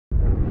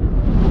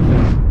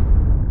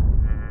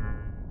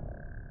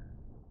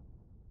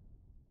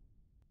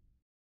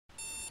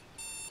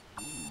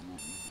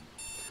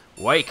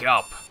Wake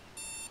up!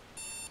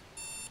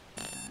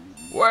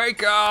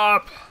 Wake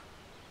up!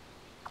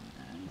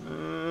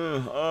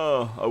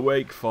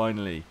 Awake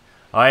finally.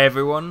 Hi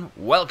everyone,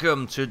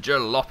 welcome to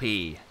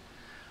Jalopy.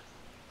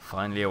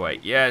 Finally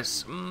awake.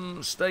 Yes,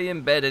 stay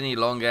in bed any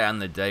longer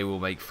and the day will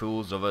make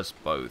fools of us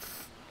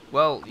both.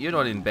 Well, you're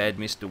not in bed,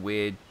 Mr.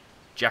 Weird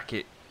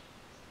Jacket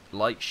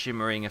Light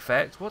Shimmering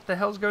Effect. What the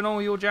hell's going on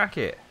with your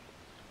jacket?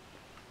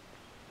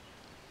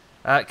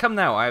 Come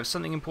now, I have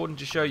something important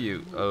to show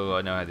you. Oh,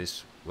 I know how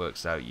this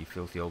works out, you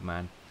filthy old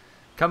man.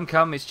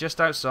 Come, it's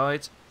just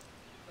outside.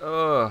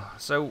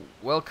 So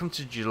welcome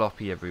to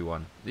Jalopy,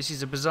 everyone. This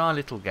is a bizarre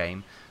little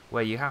game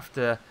where you have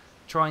to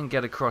try and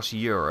get across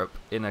Europe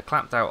in a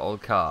clapped out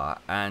old car,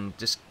 and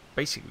just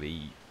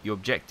basically your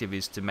objective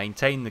is to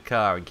maintain the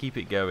car and keep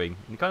it going.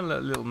 And kind of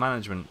a little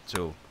management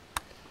tool.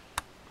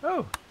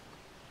 Oh,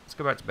 let's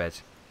go back to bed.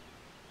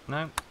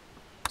 No,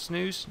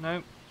 snooze.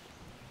 No.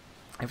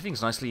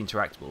 Everything's nicely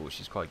interactable, which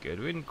is quite good.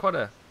 We're in quite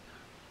a,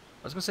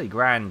 I was going to say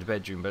grand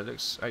bedroom, but it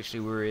looks actually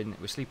we're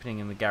sleeping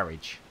in the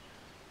garage,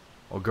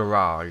 or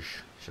garage,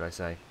 should I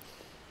say?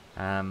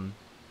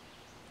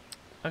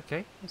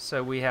 Okay,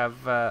 so we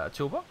have a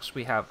toolbox.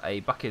 We have a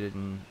bucket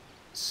and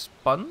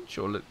sponge,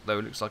 though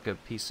it looks like a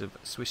piece of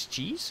Swiss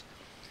cheese.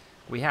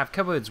 We have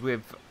cupboards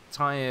with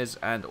tyres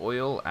and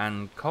oil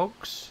and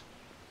cogs.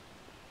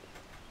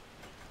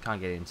 Can't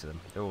get into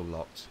them; they're all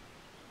locked.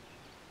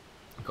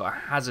 We've got a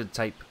hazard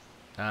tape.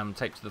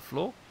 Taped to the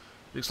floor.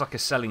 Looks like a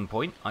selling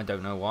point. I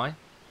don't know why.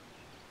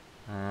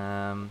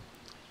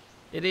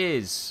 It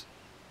is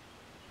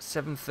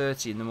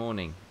 7:30 in the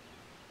morning.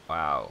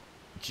 Wow.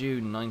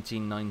 June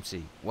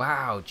 1990.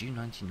 Wow, June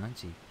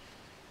 1990.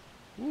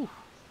 Woo.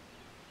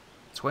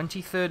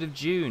 23rd of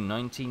June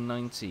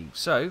 1990.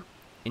 So,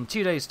 in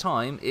 2 days'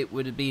 time, it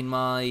would have been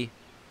my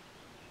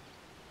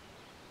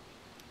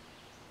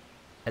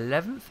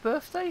 11th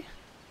birthday?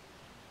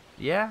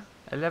 Yeah,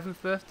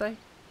 11th birthday.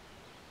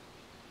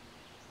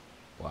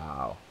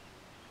 Wow.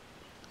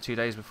 2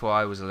 days before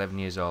I was 11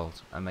 years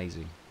old.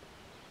 Amazing.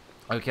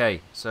 Okay,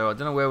 so I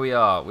don't know where we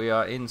are. We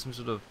are in some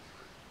sort of...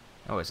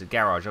 Oh, it's a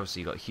garage.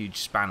 Obviously, you've got a huge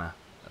spanner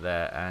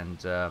there. And,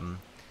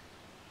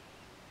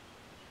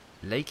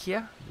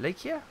 Laika?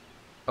 Laika?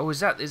 Oh,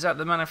 is that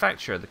the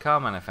manufacturer? The car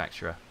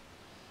manufacturer?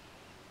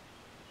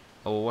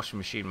 Or washing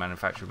machine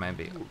manufacturer,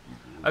 maybe.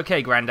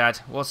 Okay, Grandad.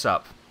 What's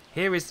up?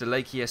 Here is the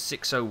Laika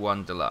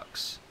 601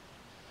 Deluxe.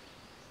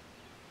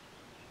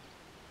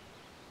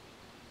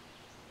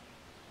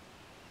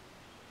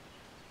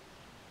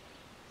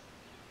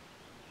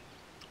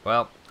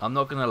 Well, I'm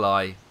not gonna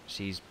lie,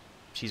 she's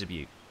a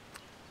beaut.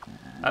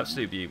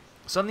 Absolute beaut.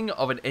 Something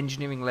of an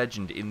engineering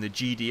legend in the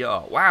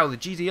GDR. Wow, the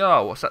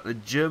GDR, what's that, the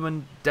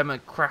German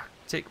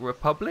Democratic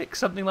Republic?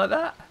 Something like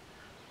that?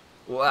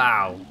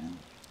 Wow.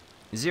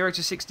 0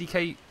 to 60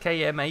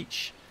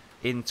 kmh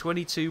in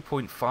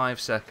 22.5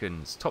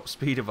 seconds. Top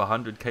speed of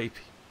 100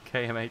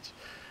 kmh.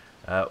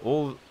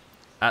 All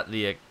at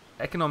the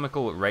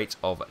economical rate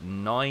of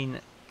 9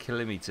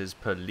 kilometers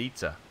per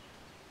litre.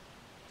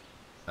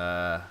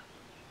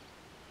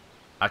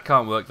 I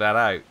can't work that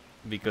out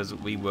because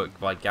we work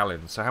by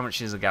gallon. So how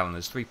much is a gallon?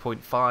 There's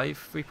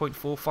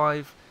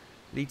 3.45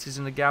 litres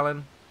in a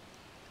gallon.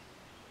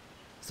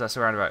 So that's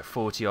around about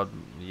 40 odd,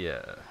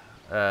 yeah.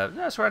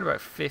 No, it's around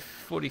about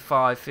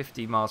 45,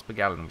 50 miles per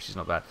gallon, which is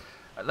not bad.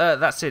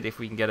 That's it if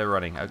we can get her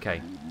running.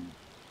 Okay.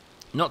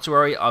 Not to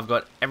worry, I've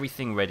got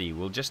everything ready.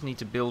 We'll just need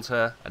to build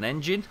her an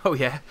engine. Oh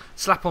yeah,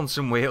 slap on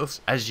some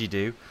wheels, as you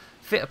do.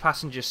 Fit a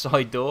passenger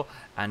side door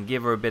and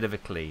give her a bit of a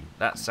clean.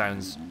 That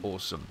sounds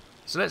awesome.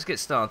 So let's get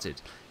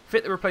started.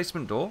 Fit the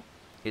replacement door.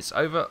 It's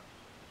over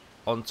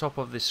on top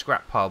of this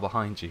scrap pile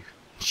behind you.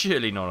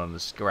 Surely not on the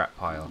scrap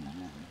pile.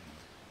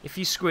 If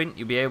you squint,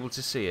 you'll be able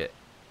to see it.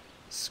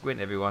 Squint,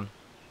 everyone.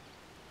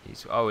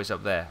 It's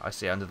up there. I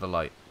see it under the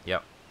light.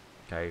 Yep.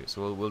 Okay,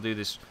 so we'll do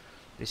this.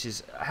 This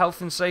is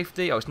health and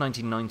safety. Oh, it's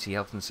 1990.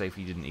 Health and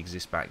safety didn't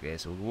exist back there.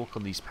 So we'll walk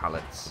on these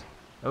pallets.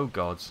 Oh,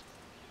 God.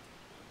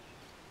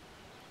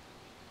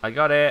 I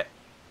got it.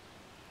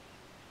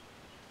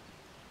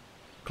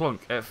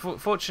 Clunk.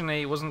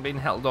 Fortunately, it wasn't being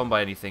held on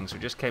by anything, so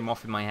it just came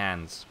off in my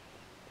hands.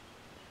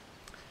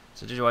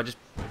 So I just...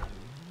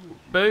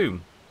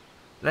 Boom!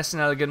 Less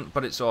than elegant,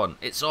 but it's on.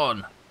 It's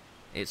on!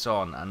 It's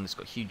on, and it's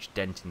got a huge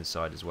dent in the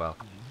side as well.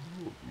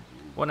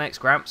 What next,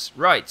 Gramps?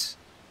 Right!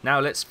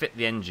 Now let's fit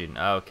the engine.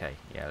 Okay,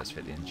 yeah, let's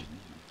fit the engine.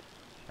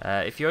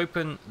 If you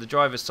open the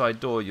driver's side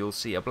door, you'll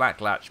see a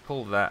black latch.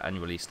 Pull that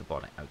and release the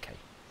bonnet. Okay,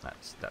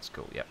 that's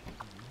cool, yep.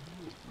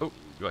 Oh,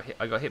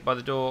 I got hit by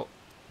the door.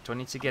 Do I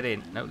need to get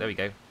in? No, there we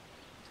go.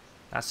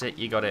 That's it,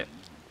 you got it.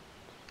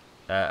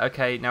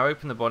 Okay, now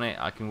open the bonnet.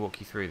 I can walk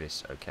you through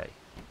this. Okay.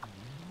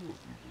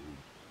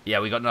 Yeah,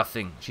 we got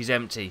nothing. She's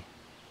empty.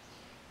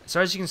 So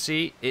as you can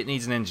see, it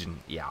needs an engine.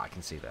 Yeah, I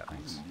can see that,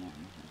 thanks.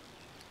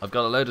 I've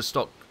got a load of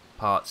stock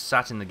parts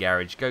sat in the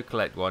garage. Go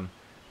collect one,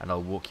 and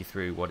I'll walk you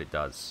through what it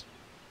does.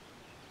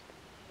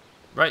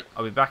 Right,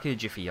 I'll be back in a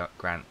jiffy,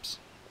 Gramps.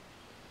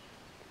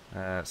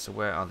 So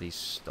where are these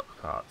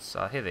stock parts?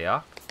 Here they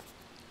are.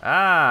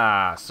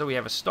 Ah, so we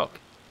have a stock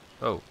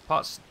Oh,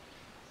 parts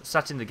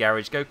sat in the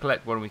garage. Go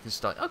collect one and we can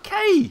start.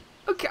 Okay!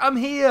 Okay, I'm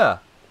here!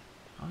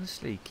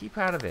 Honestly, keep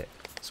out of it.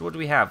 So what do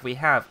we have? We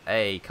have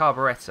a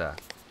carburettor.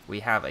 We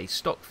have a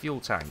stock fuel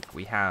tank.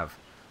 We have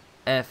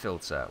air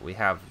filter. We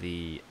have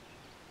the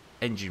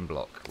engine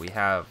block. We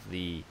have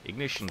the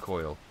ignition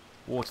coil,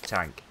 water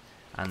tank,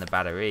 and the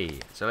battery.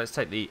 So let's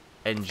take the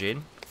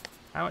engine.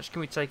 How much can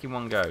we take in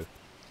one go?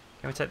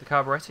 Can we take the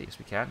carburettor? Yes,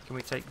 we can. Can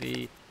we take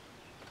the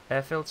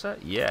air filter?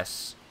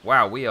 Yes.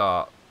 Wow, we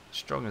are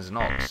strong as an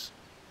ox.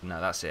 No,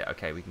 that's it.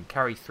 Okay, we can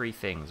carry 3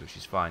 things, which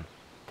is fine.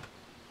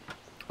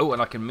 Oh,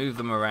 and I can move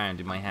them around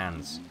in my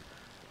hands.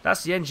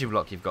 That's the engine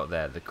block you've got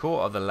there. The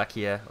core of the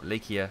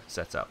Laika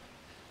setup.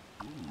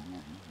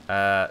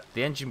 The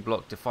engine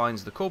block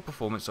defines the core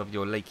performance of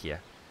your Laika.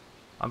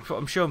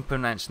 I'm sure I'm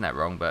pronouncing that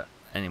wrong, but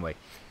anyway.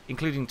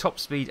 Including top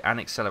speed and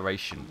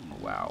acceleration.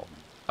 Wow.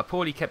 A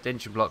poorly kept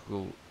engine block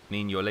will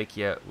mean your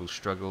Laika will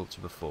struggle to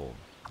perform.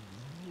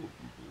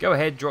 Go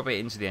ahead, drop it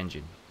into the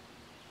engine.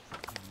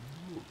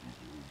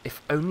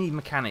 If only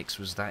mechanics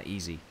was that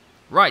easy.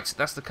 Right,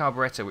 that's the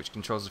carburettor which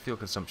controls the fuel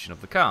consumption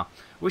of the car,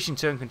 which in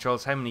turn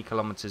controls how many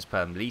kilometers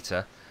per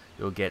litre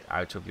you'll get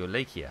out of your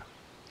Laika.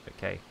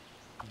 Okay.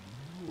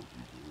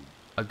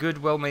 A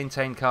good,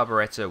 well-maintained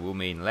carburettor will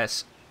mean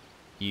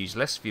use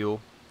less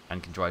fuel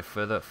and can drive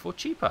further for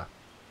cheaper.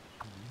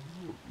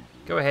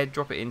 Go ahead,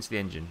 drop it into the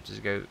engine. Does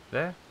it go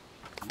there?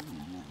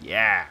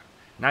 Yeah!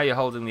 Now you're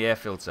holding the air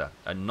filter,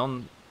 a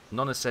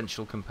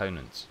non-essential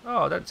component.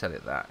 Oh, don't tell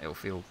it that. It'll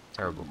feel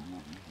terrible.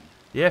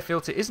 The air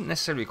filter isn't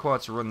necessarily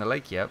required to run the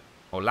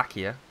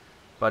Laika,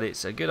 but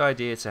it's a good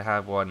idea to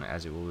have one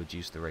as it will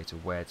reduce the rate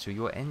of wear to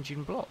your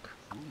engine block.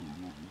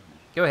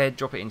 Go ahead,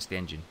 drop it into the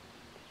engine.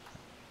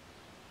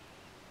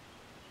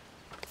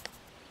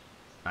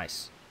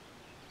 Nice.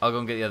 I'll go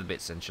and get the other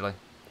bits then, shall I?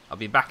 I'll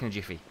be back in a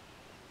jiffy.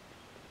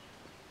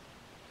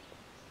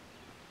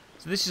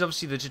 So this is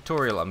obviously the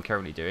tutorial I'm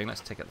currently doing. Let's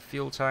take out the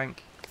fuel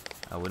tank.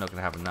 We're not going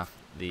to have enough.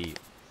 The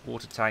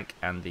water tank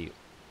and the...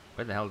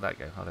 Where the hell did that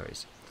go? Oh, there it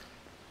is.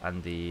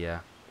 And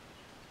the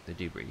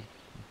debris.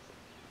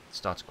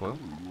 Starter coil.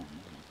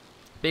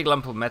 Big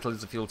lump of metal is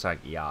the fuel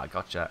tank. Yeah, I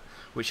gotcha.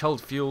 Which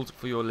holds fuel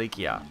for your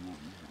Laika.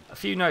 A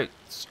few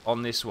notes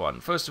on this one.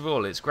 First of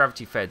all, it's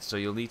gravity fed, so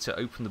you'll need to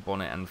open the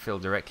bonnet and fill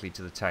directly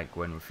to the tank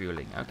when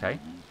refueling. Okay.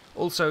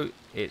 Also,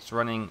 it's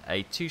running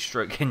a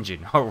 2-stroke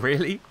engine. Oh,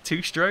 really?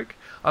 2-stroke?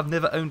 I've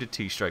never owned a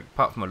 2-stroke,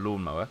 apart from a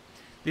lawnmower.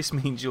 This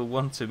means you'll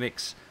want to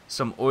mix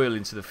some oil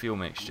into the fuel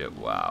mixture.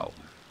 Wow.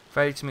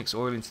 Failure to mix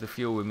oil into the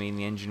fuel will mean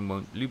the engine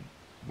won't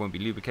be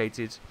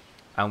lubricated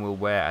and will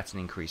wear at an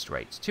increased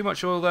rate. Too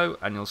much oil though,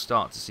 and you'll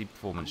start to see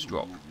performance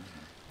drop.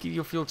 Keep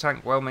your fuel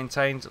tank well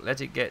maintained, let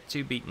it get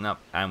too beaten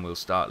up, and we'll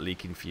start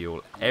leaking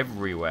fuel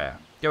everywhere.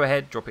 Go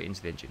ahead, drop it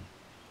into the engine.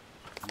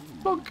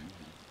 Bonk.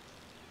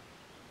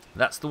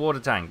 That's the water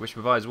tank, which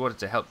provides water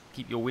to help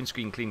keep your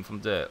windscreen clean from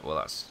dirt. Well,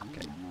 that's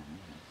okay.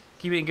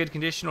 Keep it in good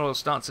condition or it'll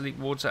start to leak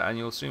water and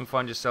you'll soon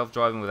find yourself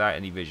driving without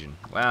any vision.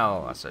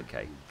 Well, that's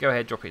okay. Go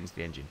ahead, drop it into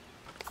the engine.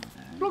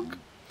 Plonk.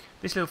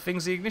 This little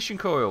thing's the ignition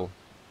coil.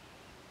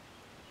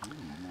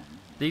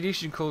 The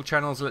ignition coil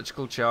channels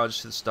electrical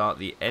charge to start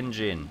the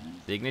engine.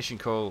 The ignition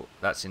coil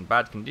that's in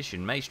bad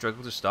condition may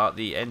struggle to start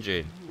the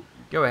engine.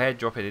 Go ahead,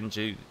 drop it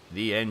into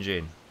the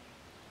engine.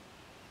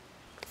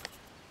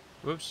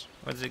 Whoops,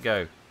 where does it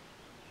go?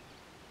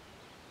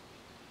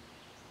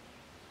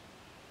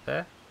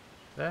 There?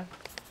 There?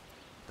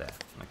 There.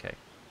 Okay.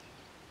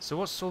 So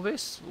what's all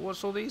this?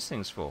 What's all these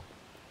things for?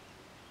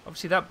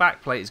 Obviously that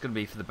back plate is going to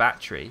be for the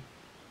battery.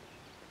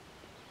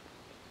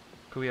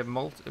 Could we have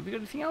Have we got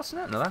anything else in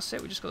that? No, that's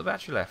it. We just got the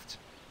battery left.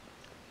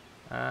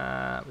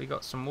 We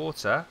got some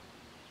water.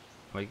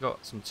 We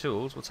got some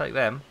tools. We'll take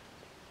them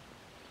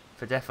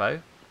for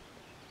defo.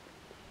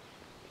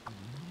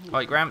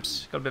 Alright,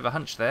 Gramps. Got a bit of a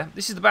hunch there.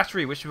 This is the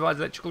battery which provides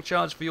electrical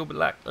charge for your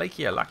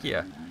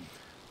Laika.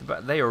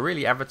 They are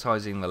really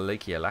advertising the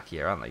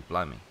Laika, aren't they?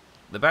 Blimey.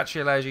 The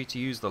battery allows you to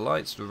use the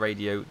lights, the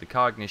radio, the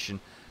car ignition,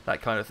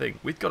 that kind of thing.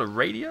 We've got a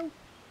radio?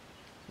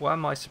 Why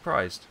am I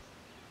surprised?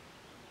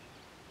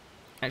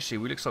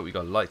 Actually, it looks like we've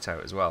got lights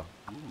out as well.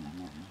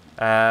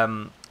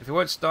 If it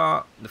won't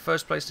start, the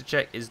first place to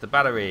check is the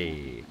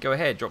battery. Go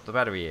ahead, drop the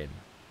battery in.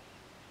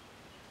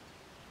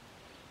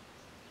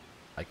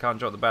 I can't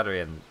drop the battery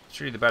in.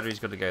 Surely the battery's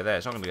got to go there.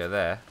 It's not going to go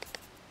there.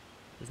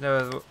 There's no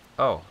other...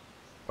 Oh,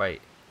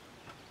 wait.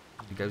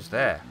 It goes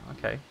there.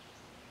 Okay.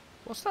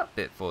 What's that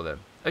bit for then?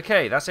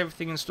 Okay, that's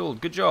everything installed.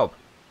 Good job.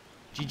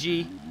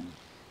 GG.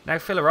 Now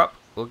fill her up.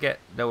 We'll get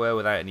nowhere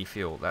without any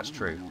fuel. That's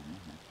true.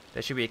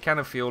 There should be a can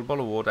of fuel,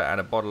 bottle of water, and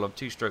a bottle of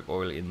 2-stroke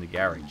oil in the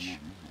garage.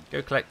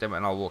 Go collect them,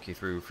 and I'll walk you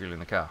through refueling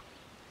the car.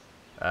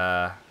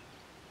 How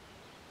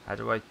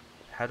do I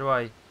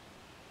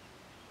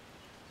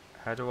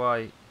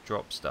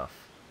drop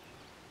stuff?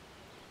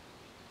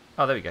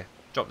 Oh, there we go.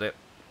 Dropped it.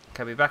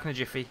 Okay, be back in a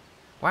jiffy.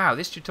 Wow,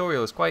 this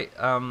tutorial is quite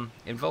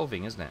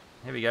involving, isn't it?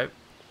 Here we go.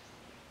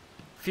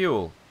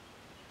 Fuel,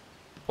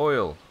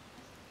 oil,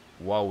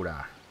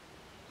 water.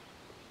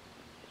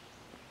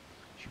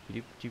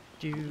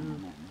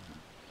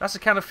 That's a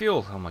can of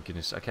fuel. Oh my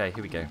goodness. Okay,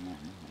 here we go.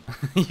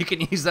 You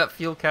can use that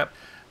fuel cap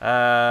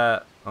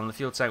on the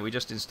fuel tank we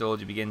just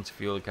installed. You begin to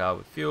fuel the car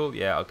with fuel.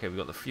 Yeah, okay, we've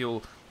got the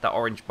fuel. That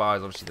orange bar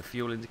is obviously the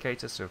fuel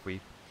indicator. So if we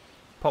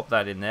pop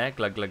that in there,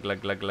 glug glug glug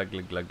glug glug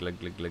glug glug glug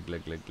glug glug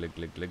glug glug glug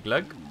glug glug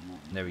glug.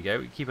 There we go.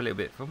 We keep a little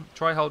bit from.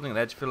 Try holding it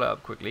there to fill it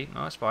up quickly.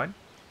 No, that's fine.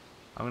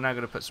 I'm now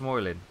going to put some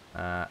oil in.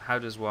 How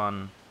does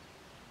one?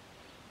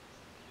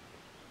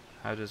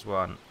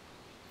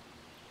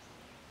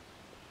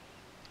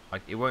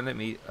 It won't let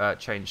me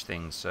change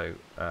things. So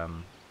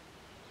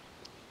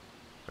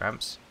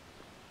ramps.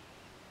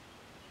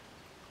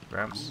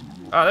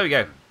 Oh, there we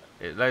go.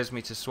 It allows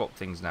me to swap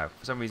things now.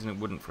 For some reason, it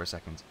wouldn't for a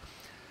second.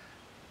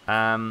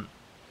 Why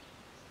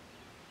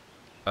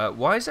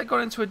has that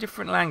gone into a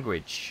different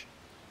language?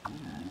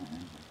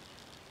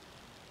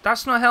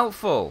 That's not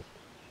helpful.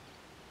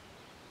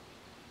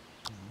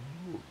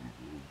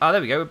 Oh, there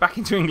we go. We're back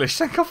into English.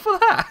 Thank God for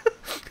that.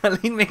 A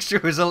lean mixture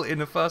will result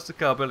in a faster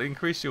car, but it'll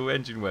increase your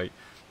engine weight.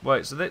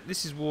 Right, so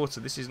this is water.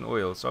 This isn't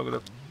oil. So I'm going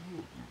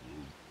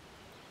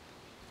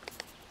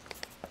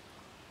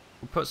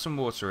to put some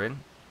water in.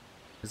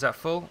 Is that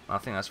full? I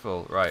think that's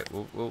full. Right,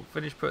 we'll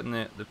finish putting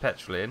the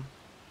petrol in.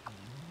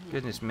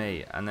 Goodness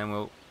me. And then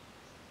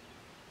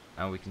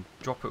we can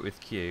drop it with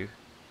Q.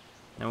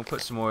 Then we'll put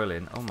some oil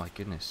in. Oh my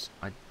goodness.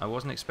 I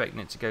wasn't expecting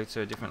it to go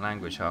to a different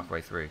language halfway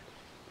through.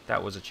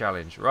 That was a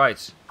challenge.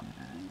 Right.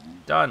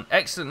 Done.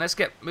 Excellent. Let's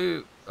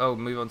move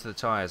on to the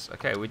tyres.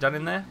 Okay, are we done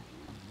in there?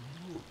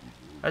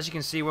 As you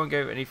can see, won't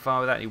go any far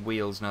without any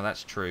wheels. No,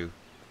 that's true.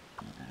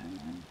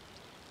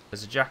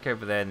 There's a jack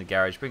over there in the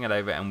garage. Bring it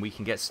over and we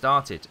can get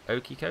started.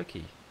 Okie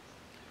dokie.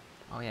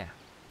 Oh yeah.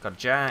 Got a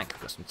jack.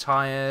 Got some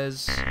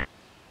tyres.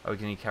 Oh, we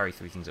can only carry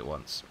 3 things at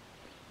once.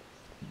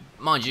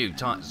 Mind you,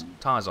 tyres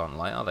aren't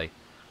light, are they?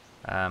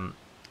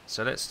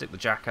 So let's stick the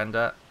jack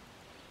under.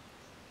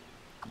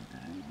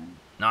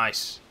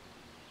 Nice.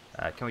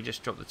 Can we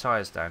just drop the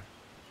tyres down?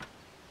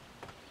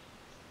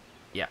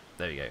 Yeah,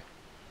 there we go.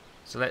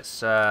 So let's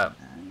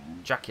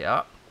jack it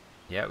up.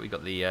 Yeah, we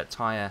got the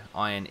tyre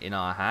iron in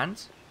our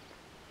hand.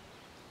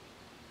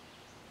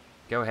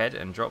 Go ahead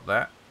and drop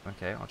that.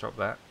 Okay, I'll drop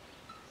that.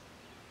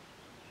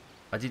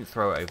 I didn't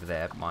throw it over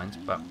there, mind,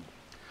 but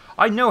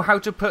I know how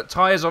to put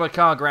tyres on a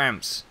car,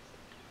 Gramps.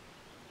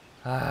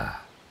 I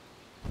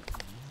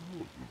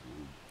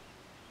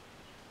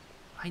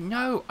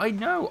know.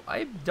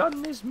 I've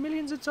done this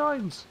millions of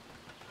times.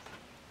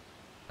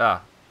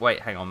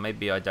 Wait, hang on.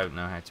 Maybe I don't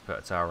know how to put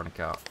a tyre on a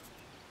car.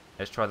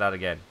 Let's try that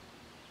again.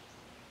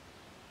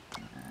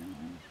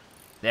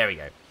 There we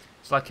go.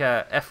 It's like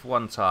a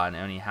F1 tyre and it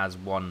only has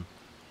one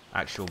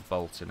actual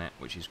bolt in it,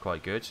 which is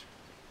quite good.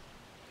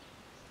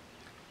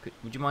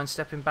 Would you mind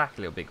stepping back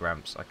a little bit,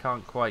 Gramps? I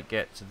can't quite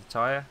get to the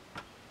tyre.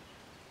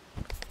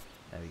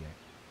 There we go.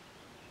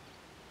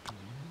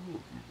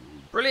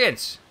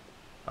 Brilliant!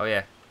 Oh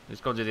yeah,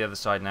 let's go to the other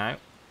side now.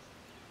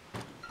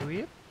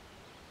 Here.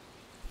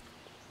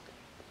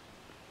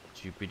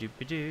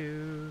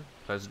 Doopy-doopy-doo.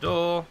 Close the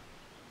door.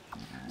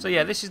 So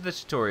yeah, this is the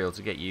tutorial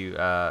to get you,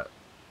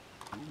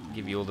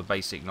 give you all the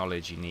basic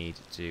knowledge you need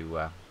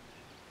to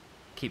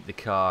keep the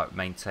car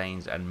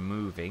maintained and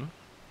moving.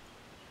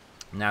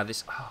 Now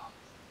this,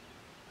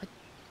 it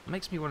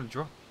makes me want to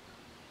drop.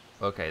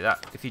 Okay,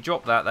 if you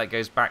drop that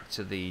goes back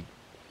to the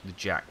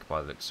jack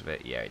by the looks of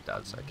it. Yeah, it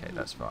does. Okay,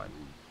 that's fine.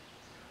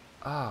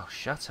 Oh,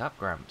 shut up,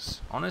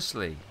 Gramps.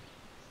 Honestly.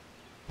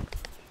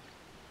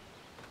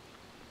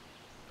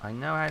 I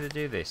know how to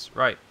do this.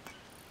 Right.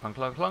 Clunk,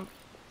 clunk, clunk.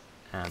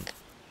 And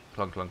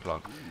clunk, clunk,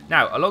 clunk.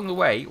 Now, along the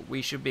way,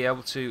 we should be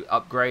able to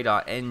upgrade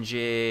our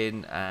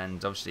engine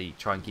and obviously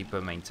try and keep her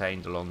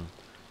maintained along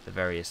the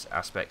various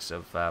aspects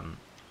of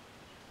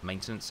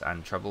maintenance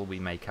and trouble we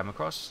may come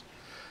across.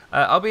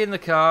 I'll be in the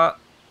car.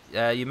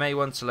 You may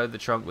want to load the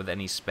trunk with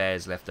any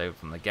spares left over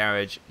from the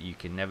garage. You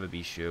can never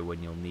be sure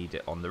when you'll need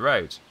it on the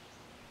road.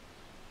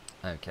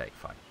 Okay,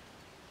 fine.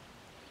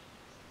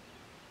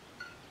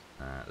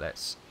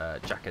 Let's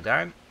jack her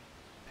down.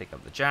 Pick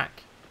up the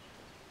jack.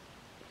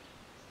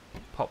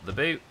 Pop the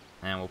boot.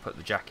 And we'll put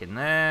the jack in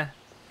there.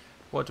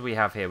 What do we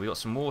have here? We've got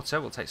some water.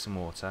 We'll take some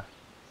water.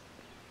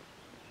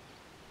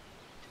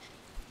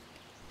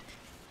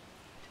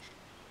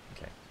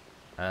 Okay.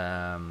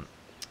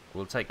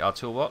 We'll take our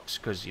toolbox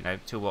because, you know,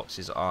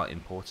 toolboxes are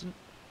important.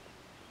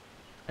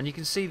 And you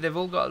can see they've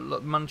all got a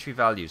monetary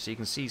value. So you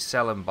can see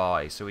sell and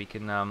buy. So we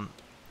can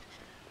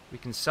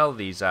sell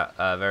these at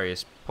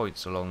various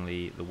points along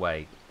the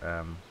way.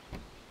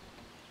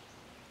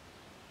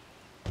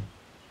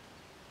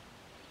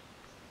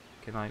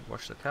 Can I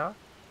wash the car?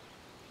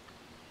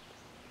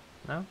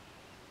 No?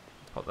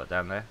 Pop that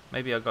down there.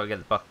 Maybe I've got to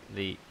get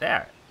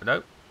there.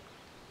 Nope.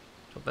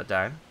 Drop that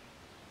down.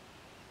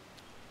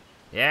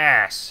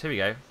 Yes! Here we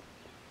go.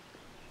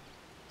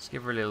 Let's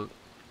give her a little...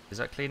 Is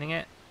that cleaning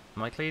it?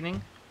 Am I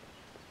cleaning?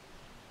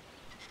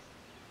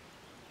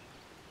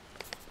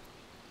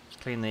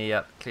 Clean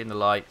the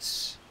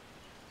lights.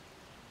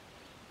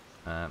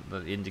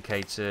 The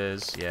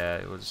indicators,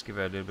 yeah, we'll just give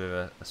it a little bit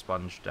of a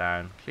sponge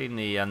down. Clean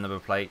the number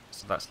plate,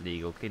 so that's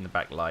legal. Clean the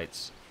back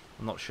lights.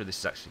 I'm not sure this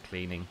is actually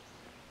cleaning.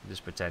 I'm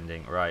just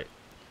pretending. Right.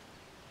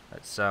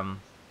 Let's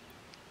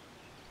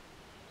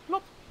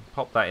plop,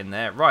 pop that in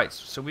there. Right,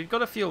 so we've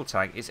got a fuel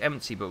tank. It's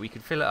empty, but we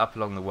could fill it up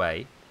along the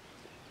way.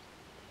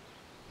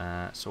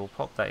 So we'll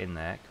pop that in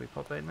there. Can we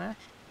pop that in there?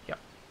 Yep.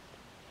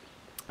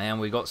 And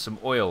we got some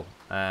oil.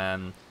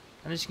 And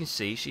as you can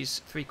see,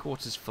 she's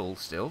 3/4 full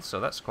still, so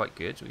that's quite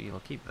good. We'll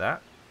keep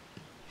that.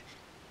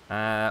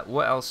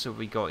 What else have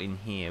we got in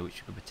here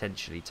which we could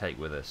potentially take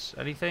with us?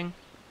 Anything?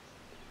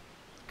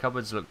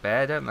 Cupboards look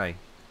bare, don't they?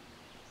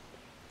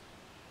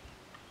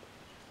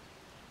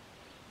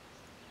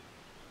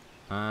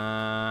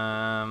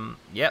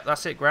 Yep,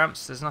 that's it,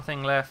 Gramps. There's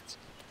nothing left.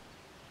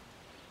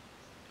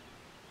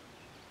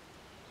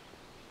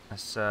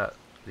 Let's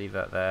leave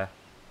that there.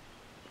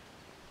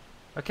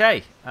 Okay.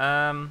 Is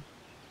there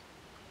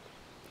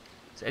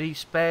any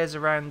spares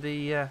around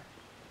the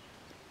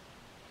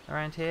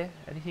around here?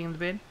 Anything in the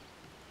bin?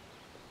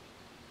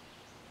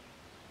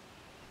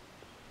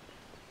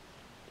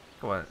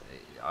 Come on.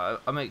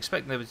 I'm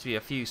expecting there to be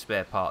a few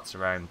spare parts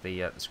around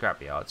the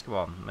scrap yards. Come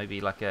on,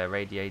 maybe like a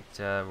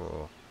radiator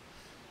or.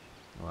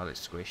 Well,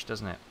 it's squished,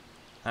 doesn't it?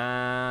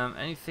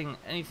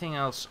 Anything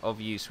else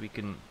of use we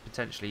can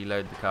potentially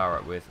load the car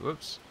up with?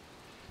 Whoops.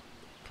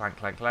 Clank,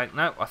 clank, clank.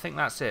 No, I think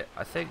that's it.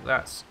 I think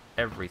that's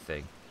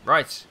everything.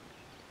 Right.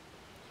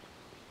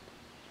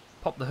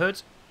 Pop the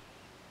hood.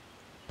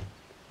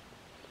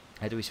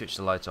 How do we switch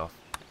the light off?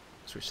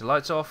 Switch the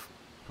lights off.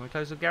 Can we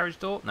close the garage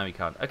door? No, we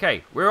can't.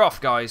 Okay, we're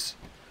off, guys.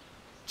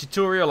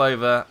 Tutorial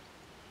over.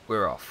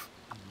 We're off.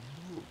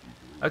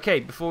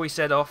 Okay, before we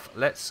set off,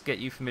 let's get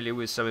you familiar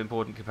with some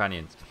important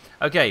companions.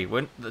 Okay,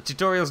 the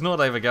tutorial's not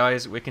over,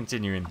 guys. We're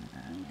continuing.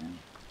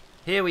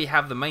 Here we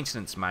have the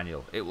maintenance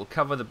manual. It will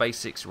cover the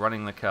basics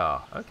running the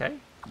car.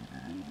 Okay.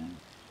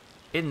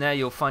 In there,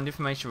 you'll find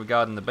information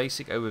regarding the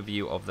basic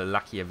overview of the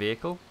Laika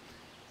vehicle,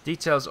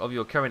 details of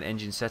your current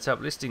engine setup,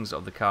 listings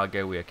of the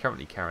cargo we are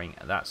currently carrying,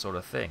 that sort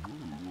of thing.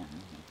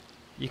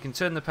 You can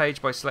turn the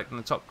page by selecting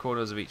the top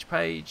corners of each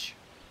page.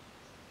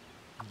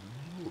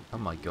 Oh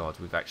my god,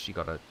 we've actually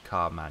got a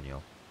car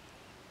manual.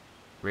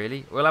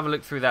 Really? We'll have a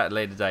look through that at a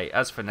later date.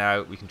 As for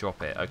now, we can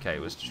drop it. Okay,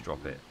 let's just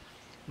drop it.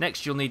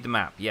 Next, you'll need the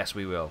map. Yes,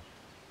 we will.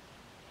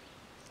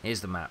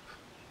 Here's the map.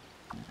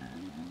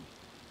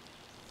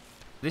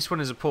 This one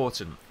is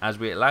important, as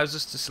it allows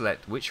us to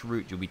select which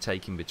route you'll be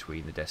taking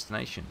between the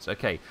destinations.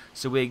 Okay,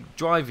 so we're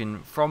driving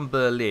from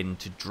Berlin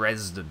to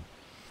Dresden.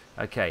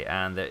 Okay,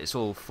 and it's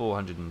all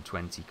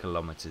 420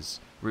 kilometers.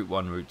 Route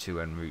 1, Route 2,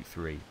 and Route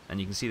 3. And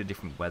you can see the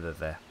different weather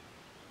there.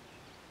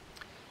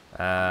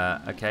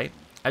 Okay,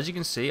 as you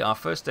can see, our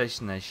first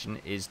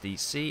destination is the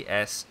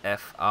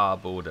CSFR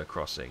border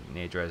crossing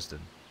near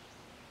Dresden.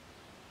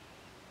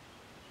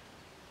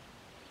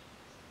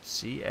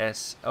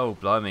 Oh,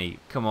 blimey,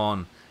 come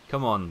on,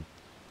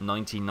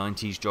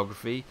 1990s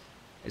geography.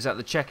 Is that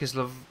the Czech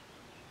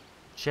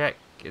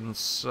and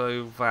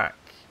Slovak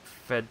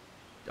Fed?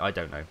 I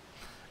don't know.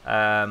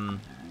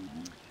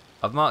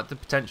 I've marked the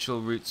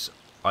potential routes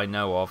I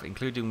know of,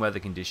 including weather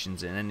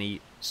conditions and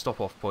any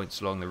stop-off points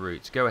along the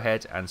route. Go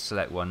ahead and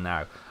select one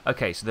now.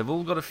 Okay, so they've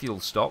all got a fuel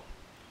stop.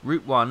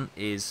 Route 1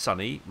 is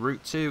sunny,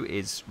 Route 2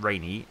 is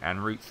rainy,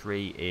 and Route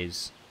 3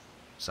 is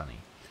sunny.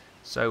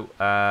 So,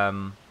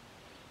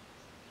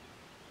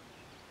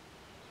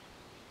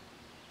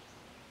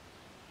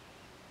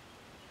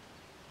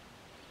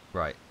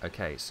 right,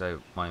 okay,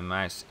 so my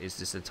mouse is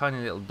just a tiny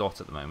little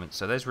dot at the moment.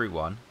 So there's Route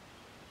 1,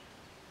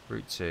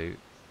 Route 2,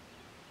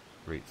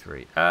 Route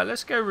 3.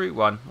 Let's go Route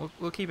 1.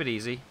 We'll keep it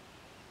easy.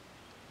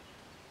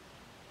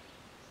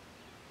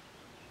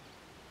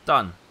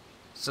 Done.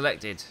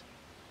 Selected.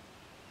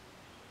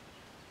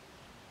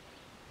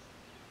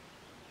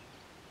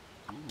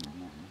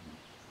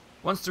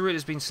 Once the route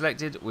has been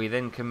selected, we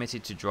then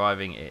committed to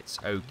driving it.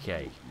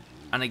 Okay.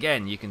 And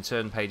again, you can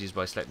turn pages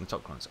by selecting the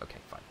top corners. Okay,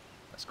 fine.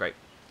 That's great.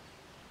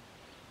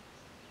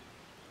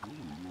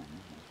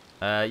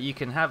 You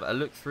can have a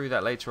look through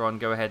that later on.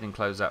 Go ahead and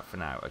close that for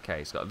now.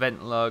 Okay, it's got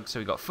event log. So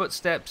we've got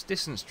footsteps,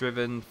 distance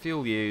driven,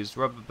 fuel used,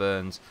 rubber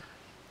burns,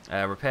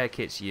 repair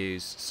kits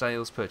used,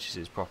 sales,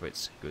 purchases,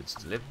 profits, goods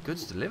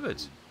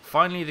delivered.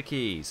 Finally, the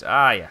keys.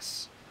 Ah,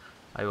 yes.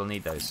 I will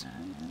need those.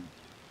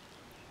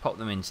 Pop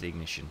them into the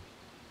ignition.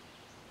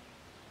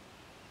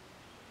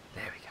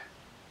 There we go.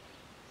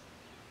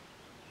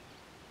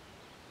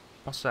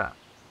 What's that?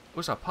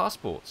 What's our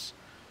passports?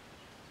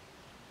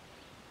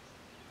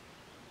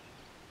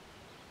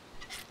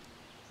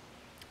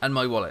 And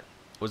my wallet.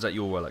 Was that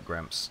your wallet,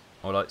 Gramps?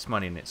 Well, it's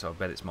money in it, so I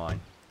bet it's mine.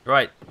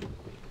 Right.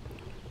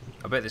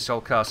 I bet this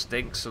whole car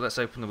stinks, so let's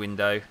open the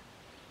window.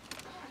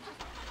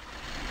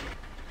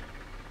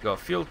 Got a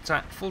full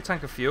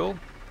tank of fuel.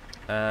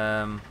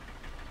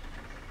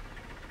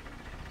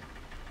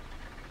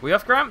 We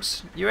off,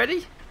 Gramps? You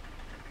ready?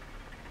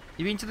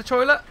 You been to the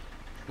toilet?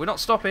 We're not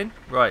stopping.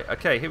 Right,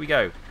 okay, here we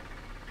go.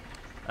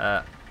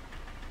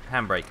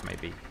 Handbrake,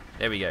 maybe.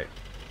 There we go.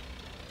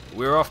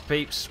 We're off,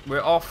 peeps.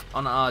 We're off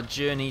on our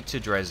journey to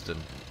Dresden.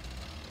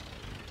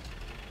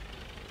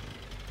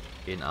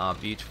 In our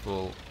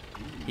beautiful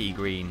pea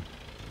green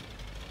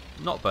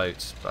Not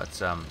boats, but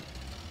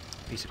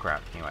piece of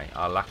crap. Anyway,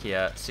 our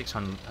Laika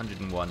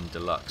 601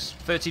 Deluxe.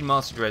 13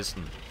 miles to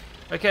Dresden.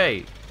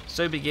 Okay,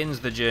 so begins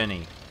the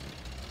journey.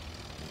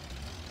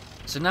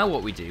 So now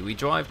what we do, we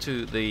drive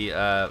to the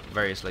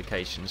various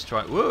locations.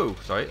 Whoa,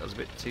 sorry, I was a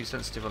bit too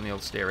sensitive on the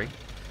old steering.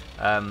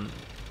 Trying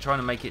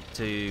to make it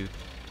to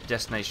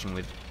destination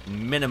with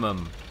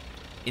minimum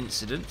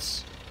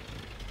incidents.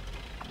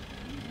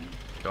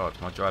 God,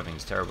 my driving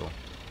is terrible.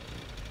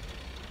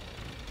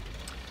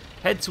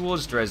 Head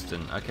towards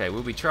Dresden. Okay,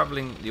 we'll be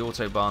travelling the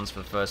autobahns for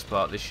the first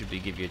part. This should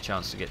give you a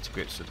chance to get to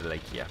grips with the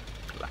Lakia,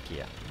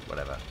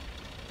 whatever.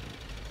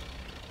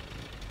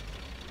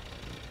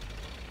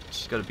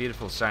 She's got a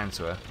beautiful sound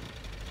to her.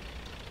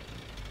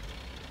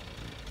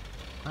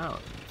 Oh,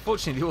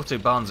 fortunately the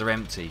autobahns are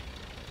empty,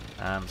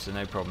 so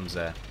no problems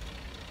there.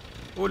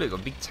 Oh look, got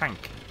a big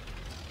tank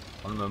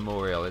on the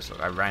memorial. It's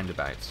like a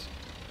roundabout.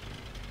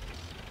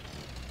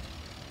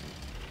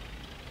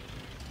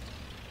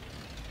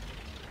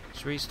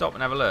 Should we stop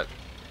and have a look?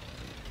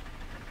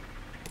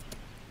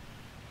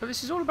 But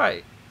this is all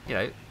about, you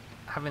know,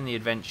 having the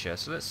adventure.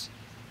 So let's...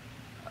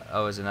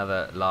 Oh, there's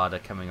another larder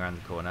coming around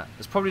the corner.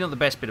 It's probably not the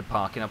best bit of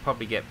parking. I'll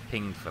probably get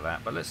pinged for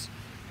that. But let's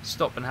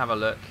stop and have a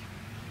look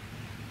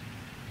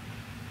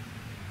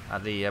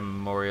at the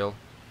memorial.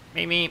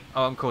 Meep meep.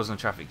 Oh, I'm causing a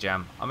traffic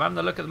jam. I'm having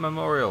a look at the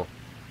memorial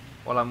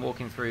while I'm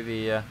walking through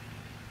the...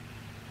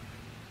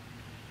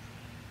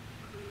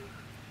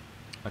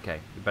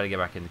 Okay, we better get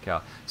back in the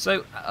car.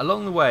 So,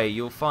 along the way,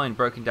 you'll find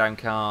broken down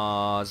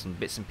cars and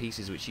bits and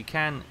pieces which you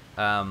can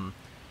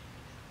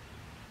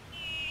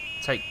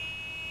take...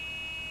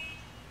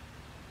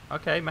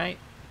 Okay, mate.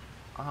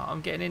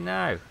 I'm getting in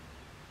now.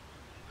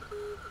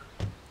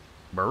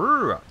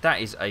 Brrr.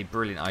 That is a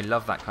brilliant... I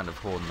love that kind of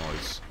horn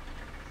noise.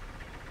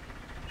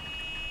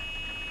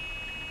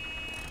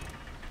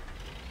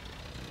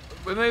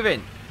 We're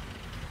moving.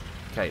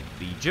 Okay,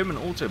 the German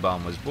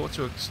Autobahn was brought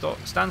to a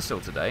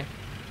standstill today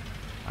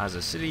as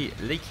a silly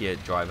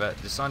Lakia driver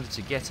decided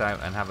to get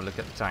out and have a look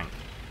at the tank.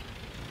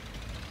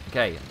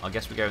 Okay, I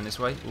guess we're going this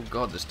way. Oh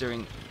god, the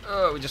steering...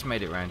 Oh, we just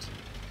made it round.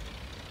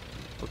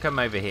 We'll come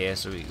over here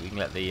so we can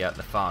let the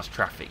fast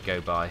traffic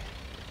go by.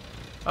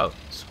 Oh,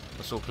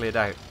 it's all cleared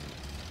out.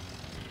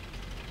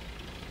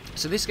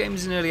 So this game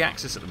is in early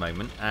access at the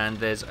moment, and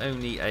there's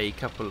only a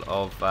couple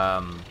of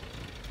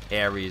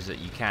areas that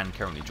you can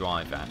currently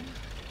drive at.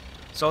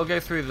 So I'll go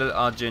through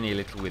our journey a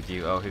little with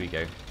you. Oh, here we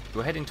go.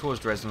 We're heading towards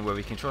Dresden, where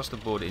we can cross the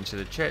border into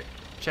the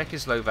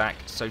Czechoslovak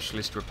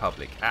Socialist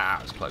Republic. Ah,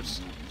 it was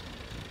close.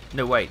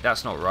 No, wait,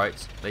 that's not right.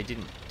 They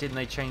didn't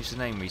they change the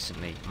name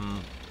recently?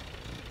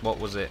 What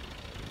was it?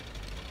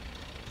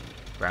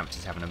 Gramps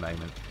is having a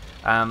moment.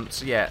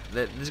 So yeah,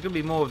 there's going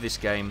to be more of this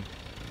game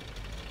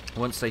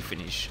once they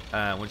finish,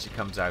 once it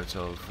comes out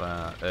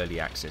of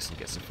early access and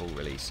gets a full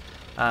release.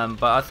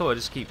 But I thought I'd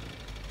just keep...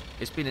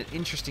 It's been an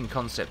interesting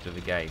concept of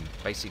a game,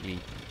 basically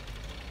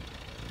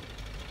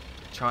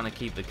trying to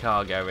keep the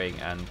car going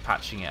and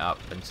patching it up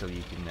until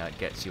you can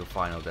get to your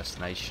final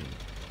destination.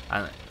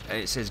 And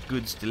it says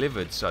goods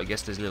delivered, so I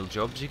guess there's little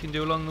jobs you can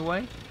do along the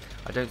way.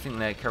 I don't think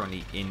they're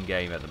currently in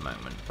game at the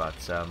moment, but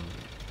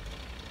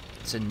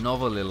it's a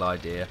novel little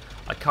idea.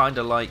 I kind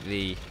of like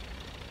the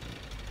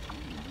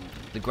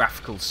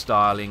graphical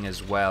styling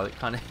as well. It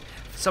kind of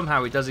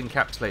somehow it does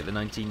encapsulate the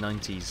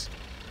 1990s.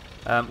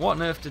 What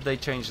on earth did they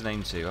change the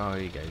name to? Oh,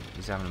 here you go.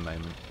 He's having a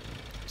moment.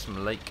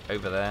 Some lake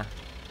over there.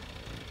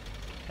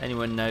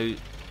 Anyone know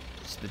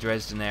the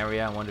Dresden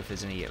area? I wonder if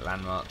there's any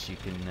landmarks you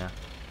can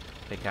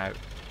pick out.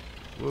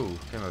 Whoa,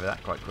 came over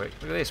that quite quick.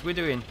 Look at this. We're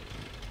doing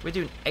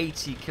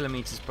 80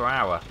 kilometers per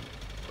hour.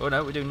 Oh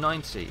no, we're doing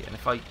 90. And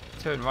if I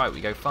turn right,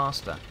 we go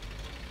faster.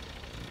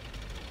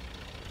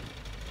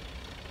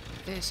 Look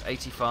at this,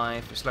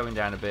 85. We're slowing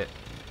down a bit.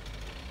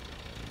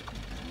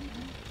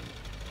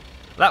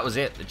 That was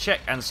it. The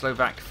Czech and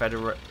Slovak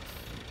Federative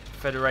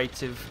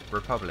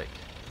Republic.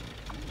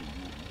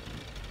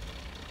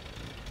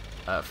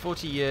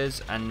 40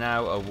 years and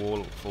now a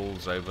wall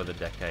falls over the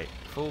decade.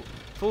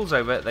 Falls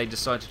over, they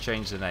decide to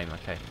change the name.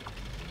 Okay.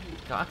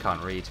 God, I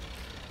can't read.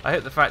 I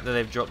hope the fact that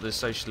they've dropped the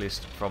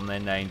socialist from their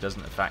name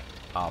doesn't affect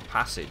our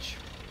passage.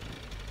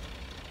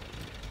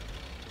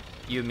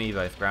 You and me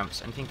both,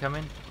 Gramps. Anything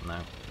coming? No.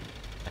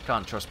 I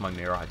can't trust my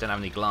mirror. I don't have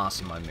any glass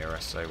in my mirror,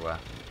 so...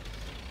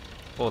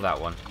 or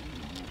that one.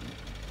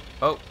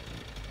 Oh.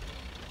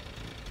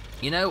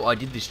 You know, I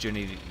did this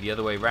journey the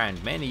other way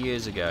round many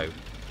years ago,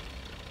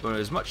 when I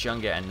was much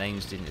younger and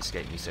names didn't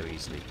escape me so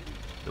easily.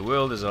 The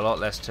world is a lot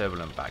less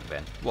turbulent back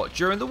then. What,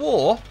 during the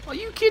war? Are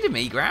you kidding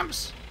me,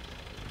 Gramps?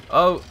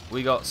 Oh,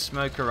 we got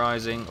smoke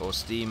arising, or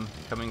steam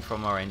coming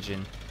from our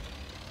engine.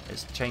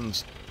 It's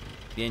changed,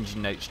 the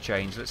engine notes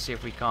changed. Let's see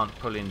if we can't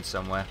pull in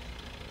somewhere.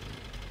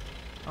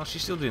 Oh,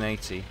 she's still doing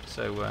 80,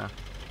 so,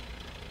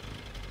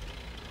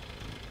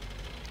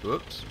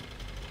 whoops.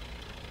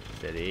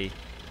 Steady.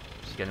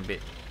 She's getting a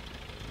bit...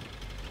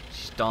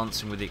 She's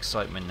dancing with the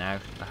excitement now.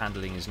 The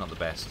handling is not the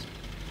best.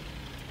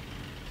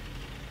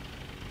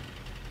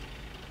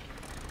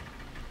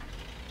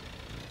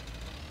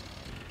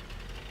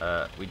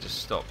 we just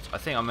stopped. I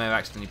think I may have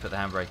accidentally put the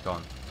handbrake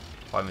on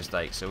by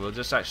mistake. So we'll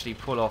just actually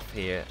pull off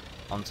here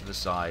onto the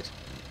side,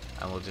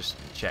 and we'll just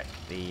check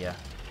the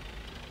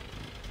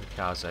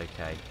car's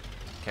okay.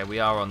 Okay, we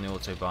are on the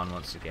autobahn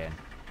once again.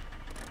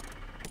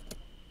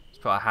 Let's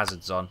put our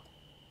hazards on.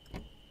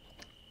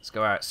 Let's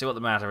go out, see what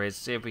the matter is,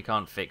 see if we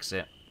can't fix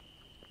it.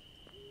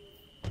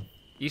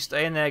 You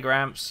stay in there,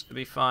 Gramps. It'll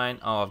be fine.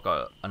 Oh, I've got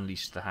to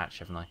unleash the hatch,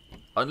 haven't I?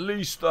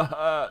 Unleash the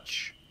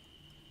hatch!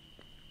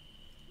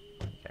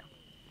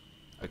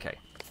 Okay.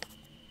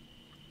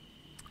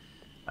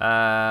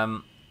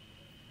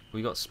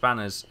 We got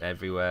spanners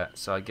everywhere,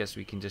 so I guess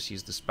we can just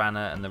use the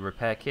spanner and the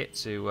repair kit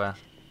to...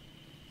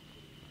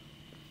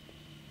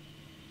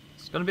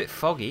 It's gone a bit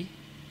foggy.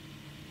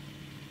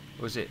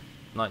 Or is it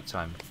night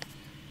time?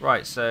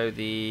 Right, so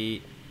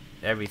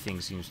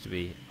everything seems to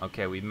be...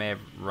 Okay, we may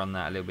have run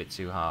that a little bit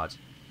too hard.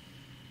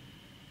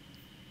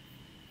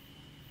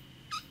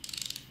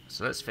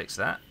 So let's fix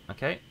that.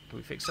 Okay, can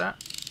we fix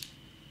that?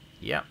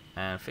 Yep,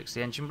 and fix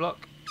the engine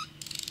block.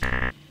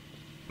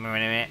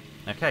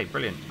 Okay,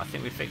 brilliant. I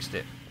think we fixed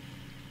it.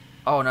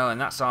 Oh no, and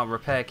that's our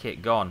repair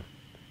kit gone.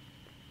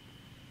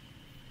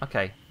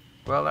 Okay,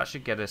 well that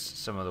should get us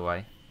some of the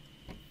way.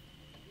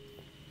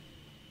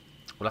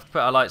 We'll have to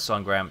put our lights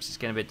on, Gramps. It's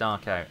getting a bit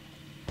dark out.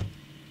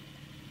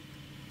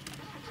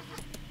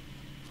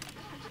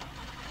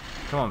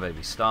 Come on,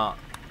 baby, start.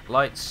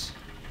 Lights.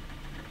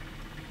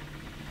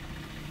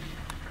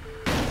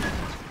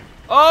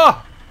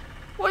 Oh!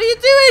 What are you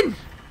doing?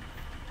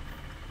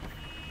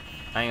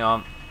 Hang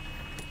on.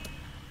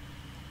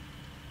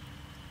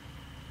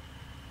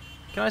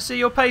 Can I see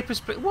your papers,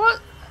 please?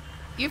 What?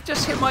 You've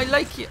just hit my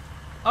Laika.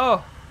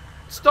 Oh.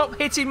 Stop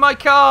hitting my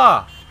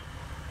car!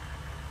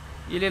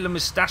 You little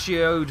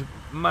mustachioed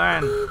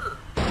man.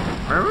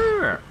 What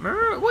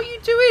are you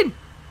doing?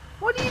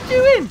 What are you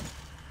doing?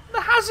 The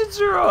hazards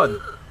are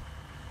on.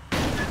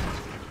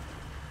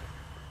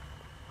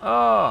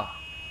 Oh.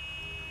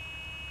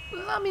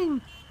 I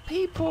mean,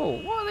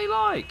 people. What are they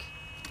like?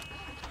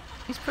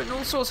 He's putting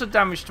all sorts of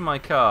damage to my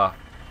car.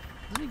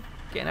 Isn't he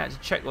getting out to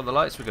check what the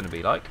lights were going to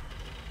be like?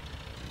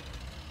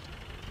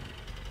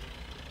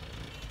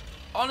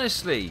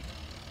 Honestly,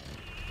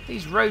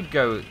 these road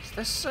goers,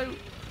 they're so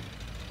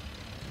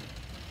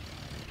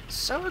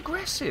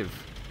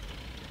aggressive.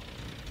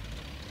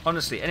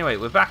 Honestly, anyway,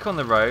 we're back on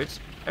the road.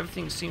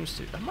 Everything seems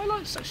to... Are my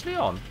lights actually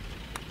on?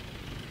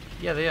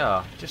 Yeah, they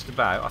are. Just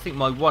about. I think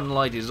my one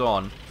light is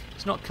on.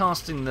 It's not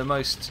casting the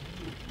most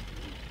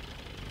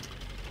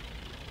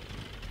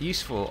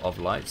useful of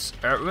lights.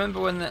 Remember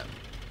when there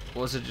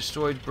was a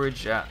destroyed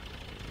bridge at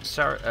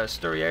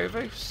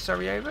Sarajevo?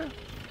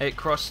 It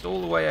crossed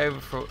all the way over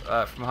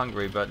from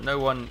Hungary, but no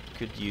one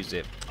could use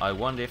it. I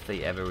wonder if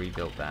they ever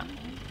rebuilt that.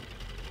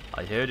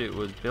 I heard it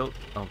was built...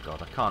 Oh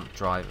god, I can't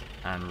drive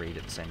and read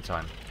at the same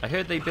time. I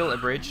heard they built a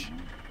bridge.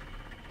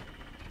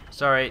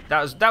 Sorry,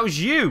 that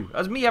was you! That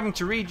was me having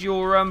to read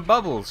your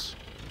bubbles.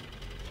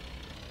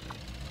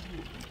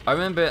 I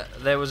remember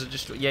there was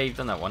a... Yeah, you've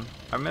done that one.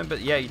 I remember...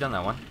 Yeah, you've done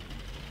that one.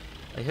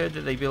 I heard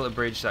that they built a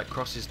bridge that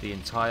crosses the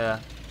entire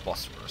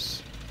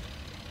Bosphorus.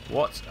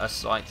 What a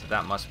sight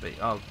that must be.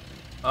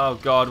 Oh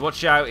god,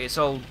 watch out, it's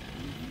old...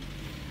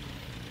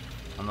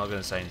 I'm not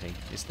going to say anything.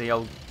 It's the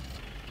old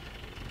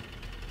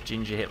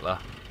Ginger Hitler.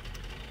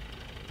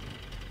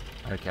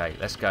 Okay,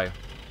 let's go.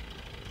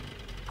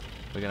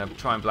 We're going to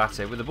try and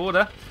blatter with the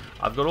border.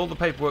 I've got all the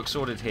paperwork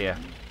sorted here.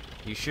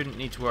 You shouldn't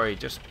need to worry,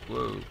 just...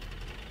 Whoa.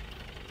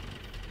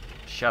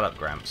 Shut up,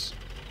 Gramps.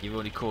 You've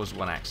already caused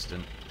one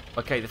accident.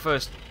 Okay, the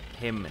first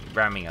him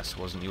ramming us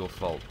wasn't your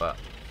fault, but...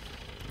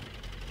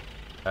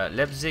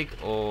 Leipzig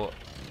or...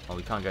 Oh,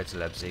 we can't go to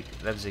Leipzig.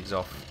 Leipzig's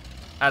off.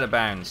 Out of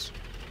bounds.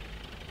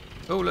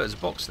 Oh, look, there's a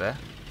box there.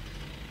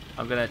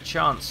 I'm going to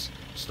chance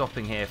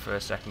stopping here for a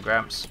second,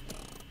 Gramps.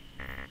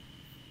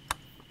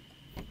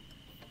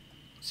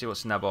 See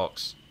what's in that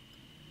box.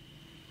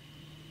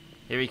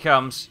 Here he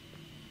comes.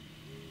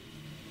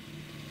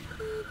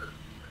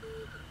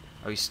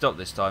 Oh, he stopped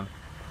this time.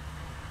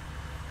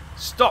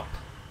 Stop!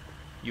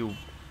 You...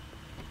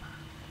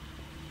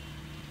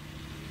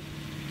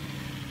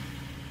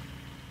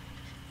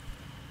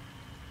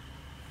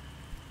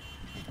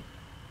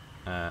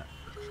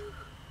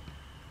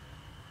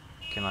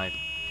 Can I...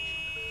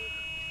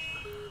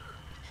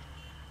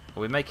 Are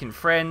we making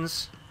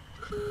friends?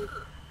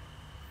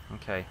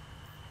 Okay.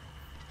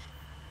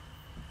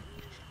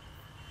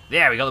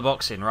 Yeah, we got the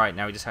box in. Right,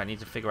 now we just need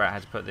to figure out how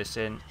to put this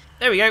in.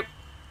 There we go.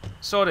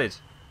 Sorted.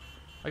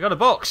 I got a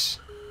box.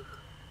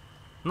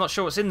 I'm not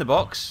sure what's in the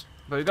box,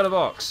 but we got a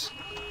box.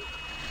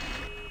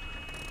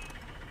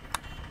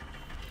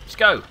 Let's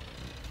go.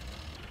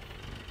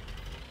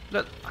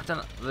 Look, I don't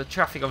know. The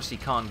traffic obviously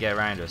can't get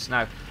around us.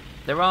 Now,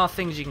 there are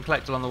things you can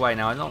collect along the way.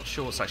 Now, I'm not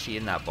sure what's actually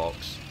in that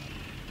box.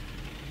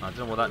 I don't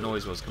know what that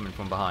noise was coming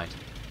from behind.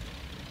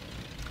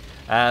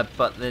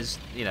 But there's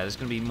going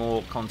to be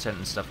more content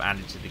and stuff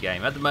added to the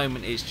game. At the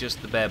moment, it's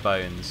just the bare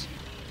bones.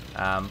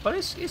 But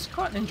it's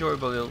quite an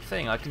enjoyable little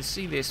thing. I can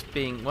see this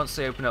being, once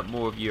they open up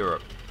more of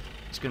Europe,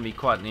 it's going to be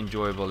quite an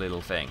enjoyable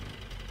little thing.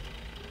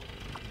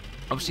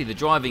 Obviously, the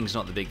driving's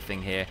not the big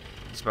thing here.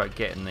 It's about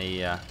getting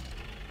the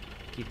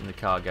keeping the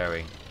car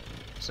going.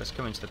 So let's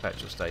come into the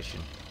petrol station.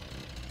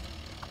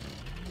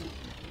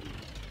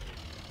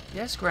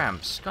 Yes,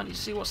 Gramps. Can't you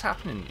see what's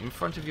happening in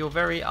front of your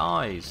very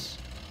eyes?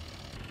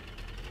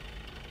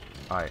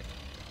 Alright,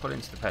 pull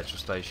into the petrol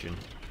station.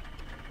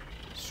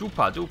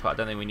 Super duper. I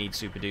don't think we need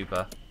super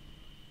duper.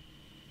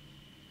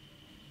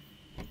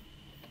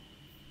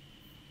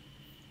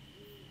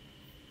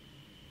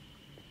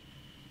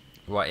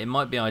 Right, it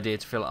might be an idea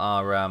to fill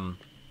our oh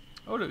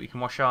look, we can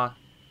wash our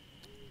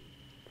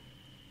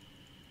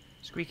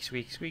squeaky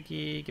squeaky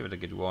squeaky, give it a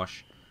good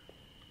wash.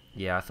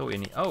 Yeah, I thought we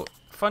need, oh,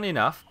 funny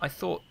enough, I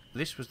thought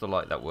this was the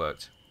light that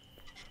worked.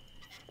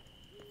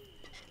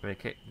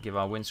 Okay, give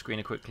our windscreen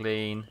a quick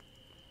clean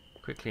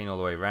all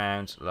the way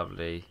around.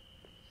 Lovely.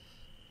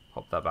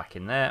 Pop that back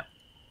in there.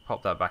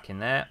 Pop that back in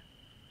there.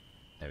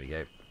 There we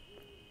go.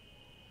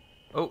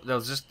 Oh, there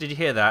was just, did you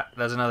hear that?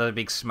 There's another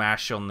big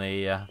smash on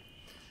the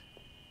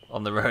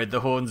road. The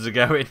horns are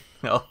going.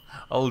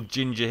 Old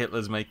Ginger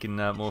Hitler's making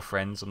more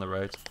friends on the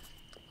road.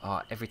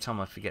 Oh, every time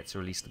I forget to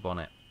release the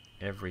bonnet.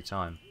 Every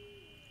time.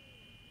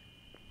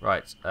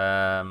 Right.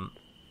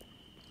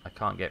 I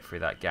can't get through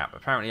that gap.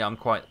 Apparently I'm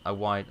quite a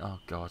wide... Oh,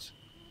 God.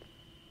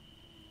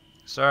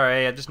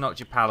 Sorry, I just knocked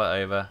your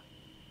pallet over.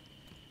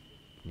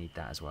 Need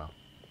that as well.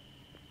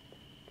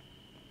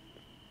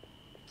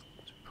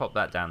 So pop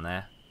that down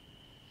there.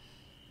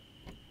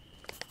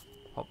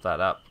 Pop that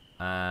up.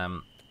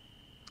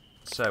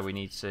 So we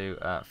need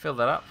to fill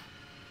that up.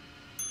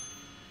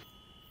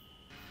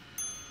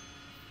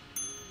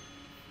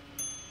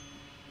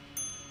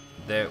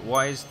 There.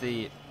 Why is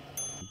the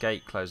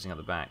gate closing at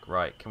the back?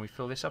 Right. Can we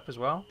fill this up as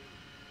well?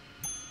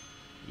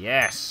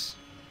 Yes.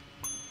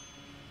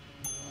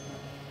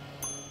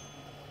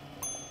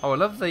 Oh, I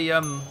love the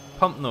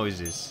pump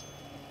noises.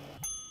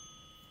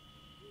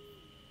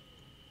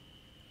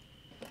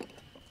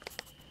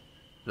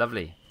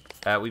 Lovely.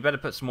 We better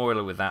put some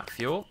oil with that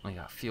fuel. We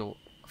got fuel,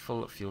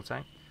 full fuel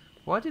tank.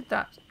 Why did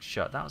that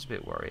shut? That was a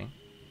bit worrying.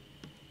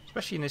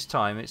 Especially in this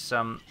time. It's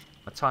a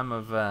time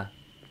of a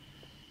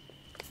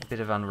bit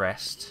of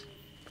unrest.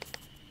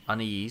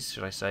 Unease,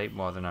 should I say,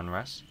 more than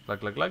unrest. Glug,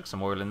 glug, glug.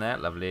 Some oil in there.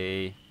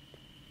 Lovely.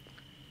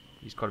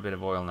 Use quite a bit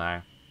of oil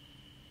now.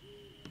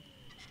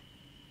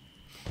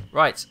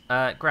 Right,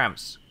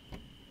 Gramps.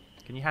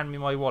 Can you hand me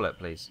my wallet,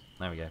 please?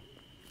 There we go.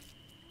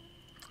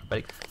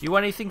 You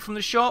want anything from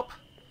the shop?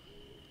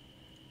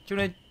 Do you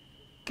want a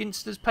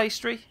Ginster's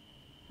pastry?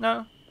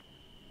 No?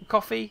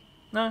 Coffee?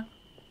 No?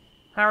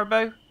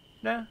 Haribo?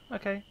 No?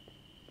 Okay.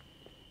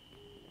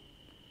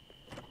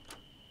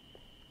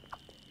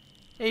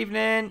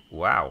 Evening.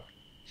 Wow.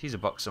 She's a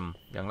buxom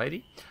young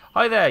lady.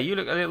 Hi there, you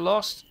look a little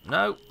lost.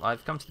 No,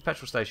 I've come to the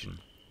petrol station.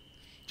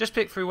 Just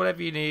pick through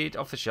whatever you need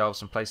off the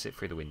shelves and place it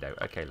through the window.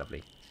 Okay,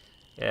 lovely.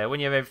 Yeah, when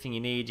you have everything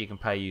you need, you can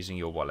pay using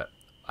your wallet.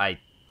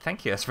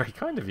 Thank you, that's very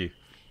kind of you.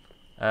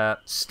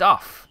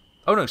 Stuff.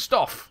 Oh no,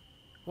 stuff.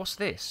 What's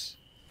this?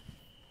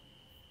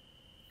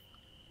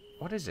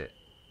 What is it?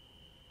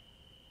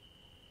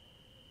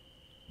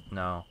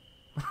 No.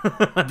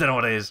 I don't know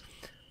what it is.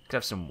 Could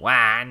have some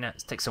wine.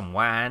 Let's take some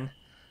wine.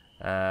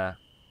 39.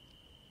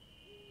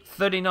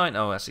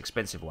 Oh, that's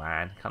expensive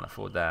wine. Can't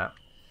afford that.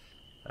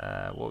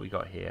 What we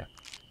got here?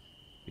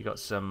 We got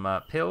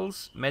some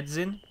pills,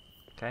 medicine.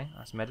 Okay,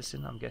 that's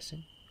medicine, I'm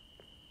guessing.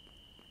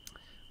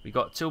 We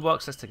got a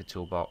toolbox. Let's take a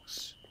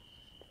toolbox.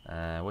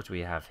 What do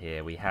we have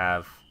here? We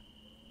have...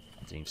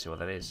 I don't even see what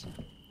that is.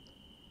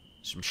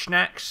 Some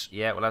snacks.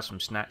 Yeah, we'll have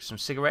some snacks. Some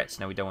cigarettes.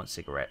 No, we don't want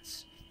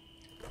cigarettes.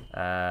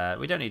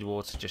 We don't need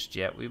water just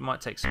yet. We might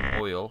take some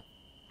oil.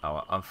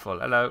 Oh, I'm full.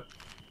 Hello.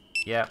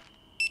 Yeah.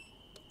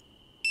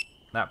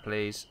 That,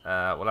 please.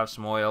 We'll have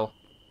some oil.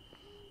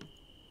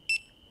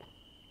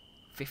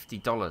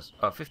 $50.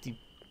 Oh, 50...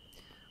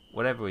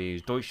 Whatever we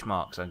use.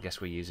 Deutschmarks, I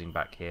guess we're using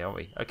back here, aren't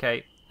we?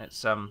 Okay.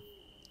 Let's,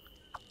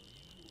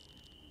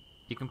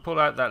 You can pull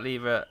out that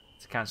lever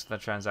to cancel the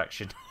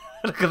transaction.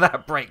 Look at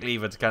that brake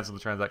lever to cancel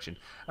the transaction.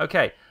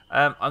 Okay.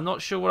 I'm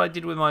not sure what I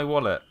did with my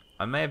wallet.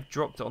 I may have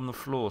dropped it on the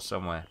floor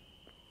somewhere.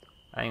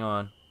 Hang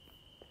on.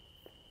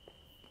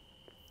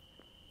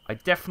 I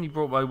definitely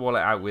brought my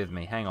wallet out with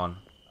me. Hang on.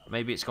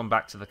 Maybe it's gone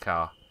back to the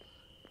car.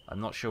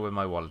 I'm not sure where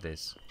my wallet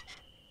is.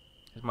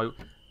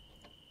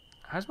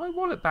 How's my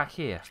wallet back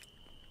here?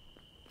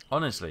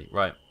 Honestly,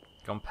 right.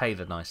 Go and pay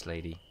the nice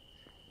lady.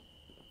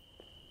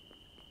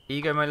 Here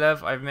you go, my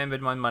love. I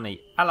remembered my money.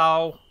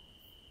 Hello.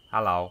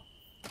 Hello.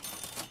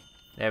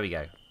 There we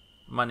go.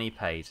 Money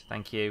paid.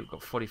 Thank you.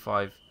 Got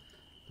 45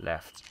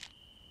 left.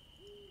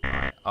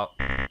 Right.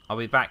 I'll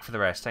be back for the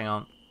rest. Hang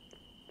on.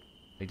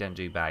 We don't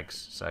do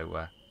bags,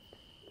 so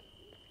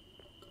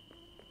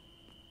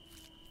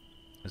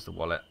there's the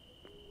wallet.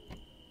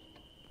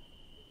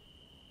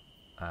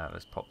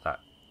 Let's pop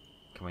that.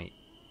 Can we?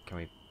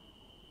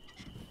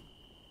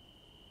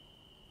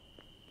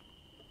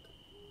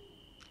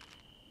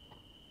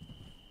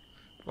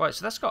 Right,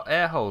 so that's got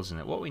air holes in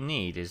it. What we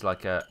need is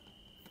like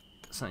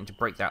something to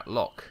break that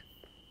lock,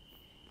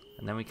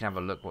 and then we can have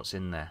a look what's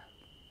in there.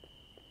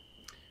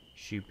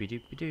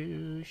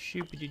 Shoopy-doopy-doo,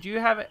 shoopy-doo. Do you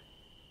have it?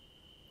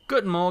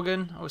 Good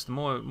Morgan. Oh, it's the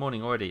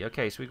morning already.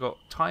 Okay, so we've got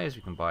tyres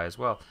we can buy as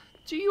well.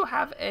 Do you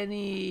have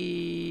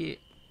any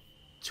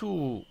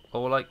tool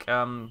or like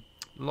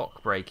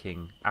lock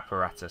breaking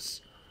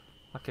apparatus?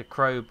 Like a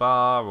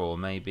crowbar or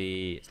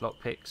maybe it's lock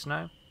picks?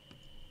 No?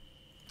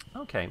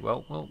 Okay,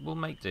 well, we'll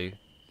make do.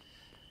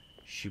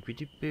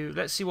 Shoopy-doopy.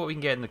 Let's see what we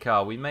can get in the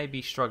car. We may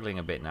be struggling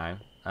a bit now.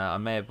 I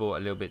may have bought a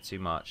little bit too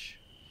much.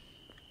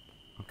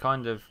 I'm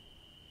kind of...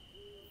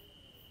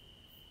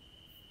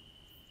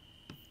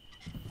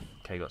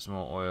 Okay, got some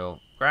more oil.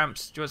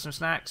 Gramps, do you want some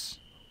snacks?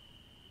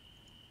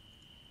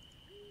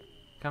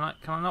 Can I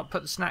not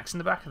put the snacks in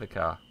the back of the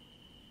car?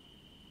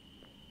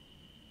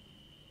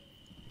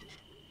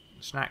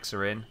 The snacks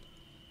are in.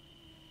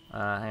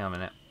 Hang on a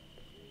minute.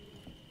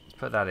 Let's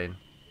put that in.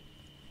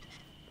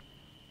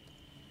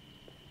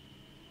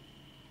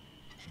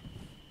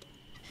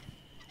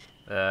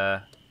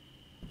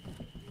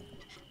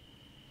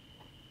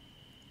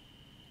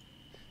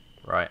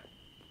 Right.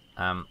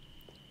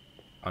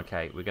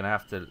 Okay, we're gonna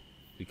have to.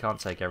 We can't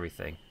take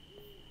everything.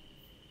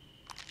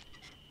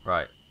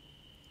 Right.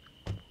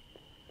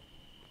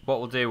 What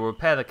we'll do, we'll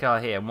repair the car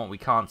here, and what we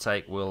can't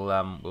take,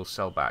 we'll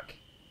sell back.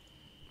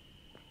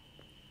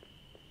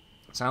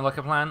 Sound like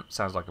a plan?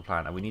 Sounds like a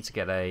plan. And we need to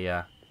get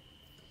a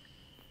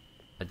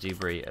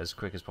debris as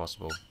quick as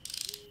possible.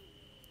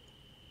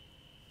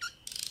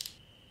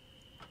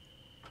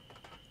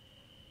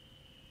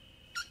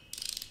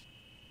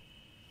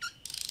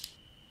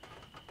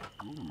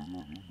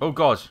 Oh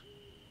God.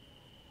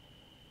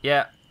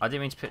 Yeah, I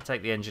didn't mean to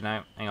take the engine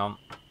out. Hang on.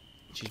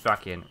 She's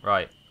back in.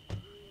 Right.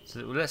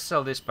 So let's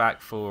sell this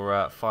back for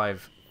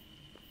 $5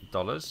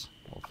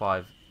 or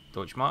 5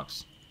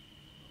 Deutschmarks.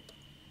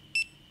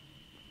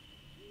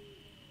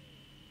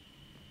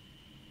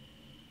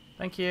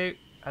 Thank you.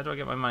 How do I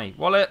get my money?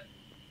 Wallet.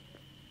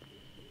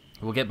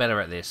 We'll get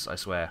better at this, I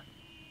swear.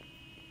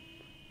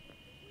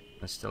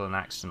 There's still an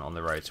accident on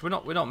the road. So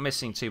we're not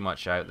missing too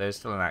much out. There's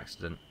still an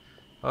accident.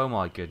 Oh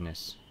my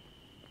goodness.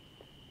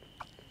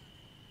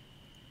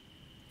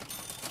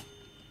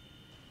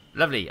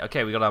 Lovely.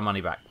 Okay, we got our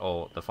money back.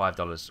 Or the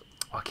 $5.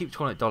 Oh, I keep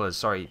calling it dollars.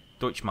 Sorry.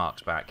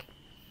 Deutschmarks back.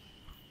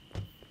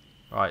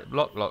 Right.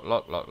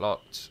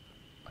 Locked.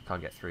 I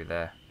can't get through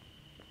there.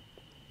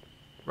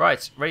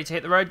 Right. Ready to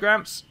hit the road,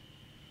 Gramps?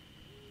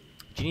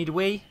 Do you need a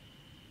wee?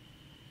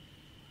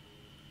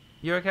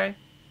 You okay?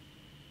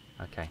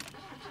 Okay.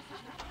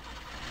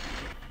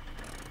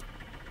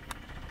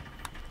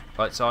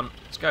 Lights on.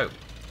 Let's go.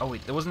 Oh,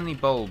 wait. There wasn't any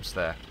bulbs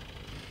there.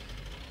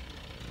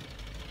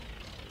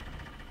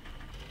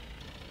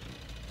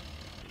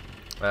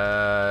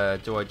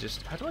 Do I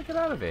just... How do I get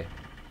out of here?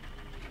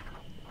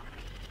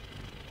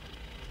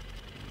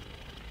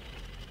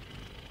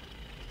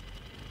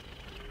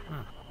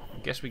 I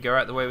guess we go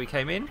out the way we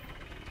came in.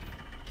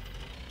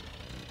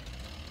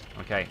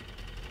 Okay.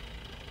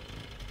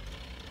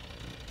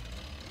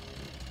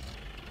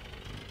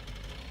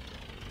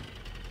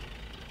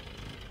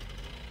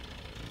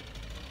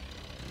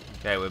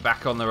 Okay, we're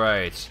back on the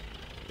road.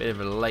 Bit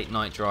of a late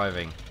night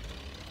driving.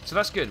 So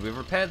that's good. We've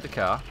repaired the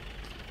car.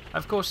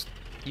 Of course...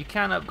 You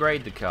can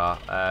upgrade the car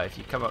if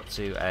you come up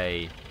to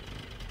a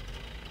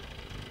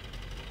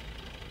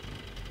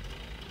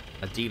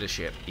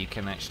dealership. You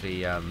can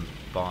actually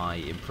buy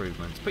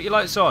improvements. Put your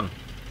lights on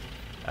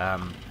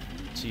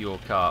to your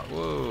car.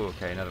 Whoa,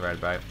 okay, another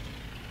roundabout.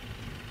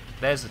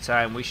 There's the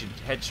town. We should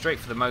head straight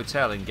for the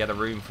motel and get a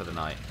room for the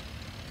night.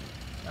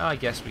 Oh, I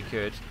guess we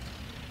could.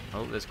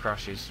 Oh, there's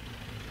crashes.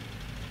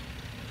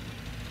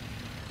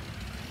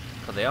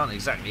 But they aren't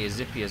exactly as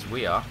zippy as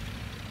we are.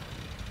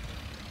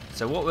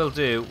 So what we'll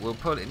do, we'll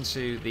put it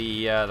into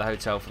the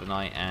hotel for the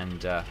night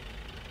and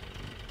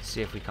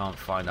see if we can't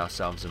find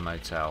ourselves a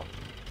motel.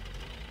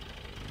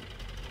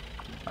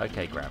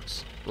 Okay,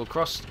 Gramps. We'll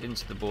cross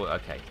into the border.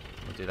 Okay,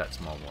 we'll do that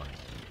tomorrow morning.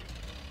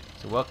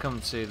 So welcome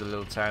to the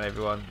little town,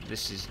 everyone.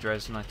 This is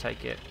Dresden, I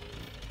take it.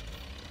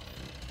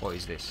 What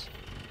is this?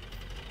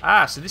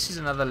 Ah, so this is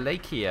another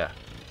Laika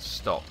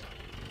stop.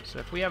 So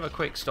if we have a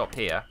quick stop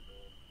here.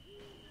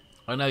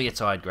 I know you're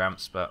tired,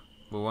 Gramps, but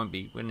we won't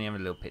be. We're only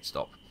having a little pit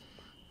stop.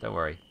 Don't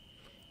worry.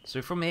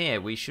 So from here,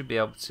 we should be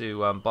able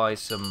to buy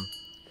some...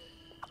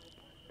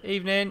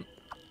 Evening.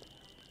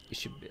 We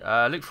should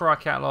look for our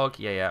catalogue.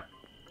 Yeah.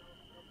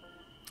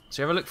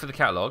 So have a look for the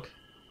catalogue.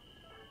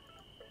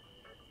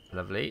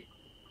 Lovely.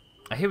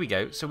 Here we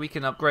go. So we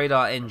can upgrade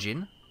our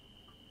engine.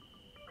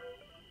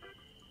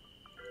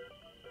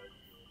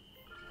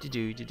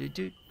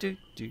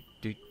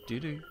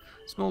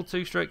 Small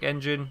two-stroke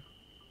engine.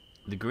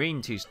 The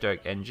green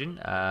two-stroke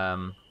engine.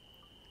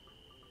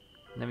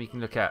 And then we can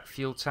look at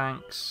fuel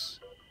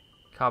tanks,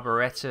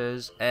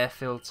 carburettors, air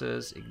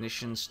filters,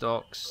 ignition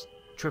stocks,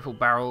 triple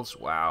barrels,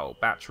 wow,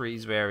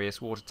 batteries,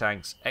 various water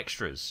tanks,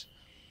 extras,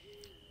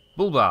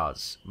 bull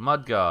bars,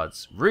 mud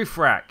guards, roof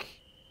rack.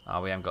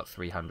 Oh, we haven't got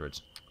 300.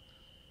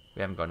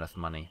 We haven't got enough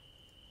money.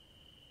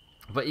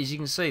 But as you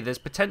can see, there's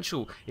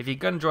potential. If you're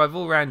going to drive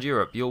all around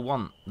Europe, you'll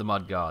want the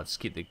mud guards to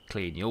keep it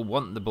clean. You'll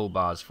want the bull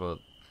bars for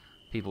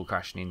people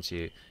crashing into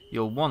you.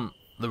 You'll want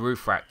the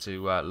roof rack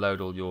to load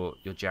all your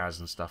jazz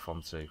and stuff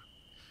onto.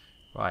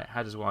 Right,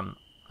 how does one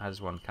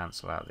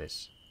cancel out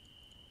this?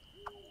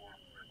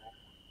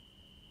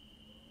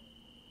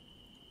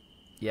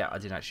 Yeah, I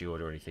didn't actually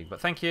order anything, but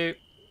thank you.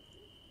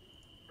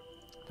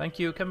 Thank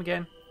you, come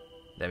again.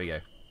 There we go.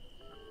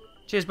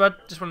 Cheers, bud.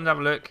 Just wanted to have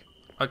a look.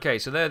 Okay,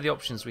 so there are the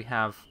options we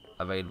have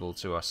available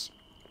to us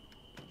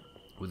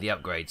with the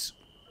upgrades.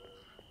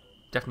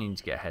 Definitely need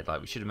to get a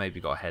headlight. We should have maybe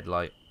got a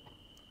headlight.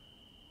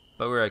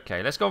 But we're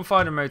okay. Let's go and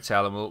find a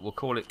motel and we'll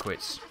call it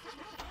quits.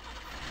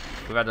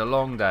 We've had a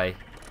long day.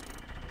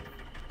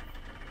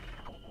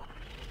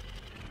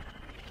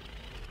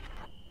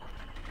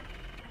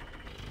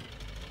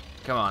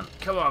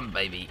 Come on,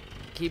 baby.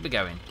 Keep it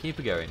going, keep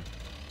it going.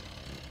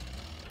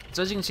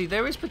 So as you can see,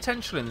 there is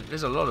potential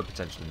there's a lot of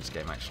potential in this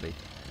game actually.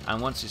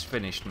 And once it's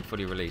finished and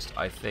fully released,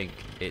 I think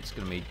it's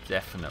going to be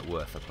definite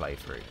worth a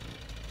playthrough.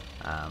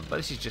 But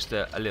this is just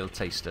a little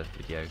taster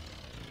video.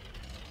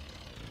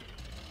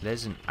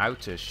 There's an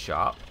outer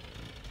shop.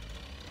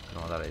 I don't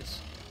know what that is.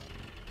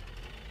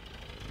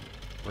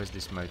 Where's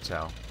this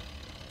motel?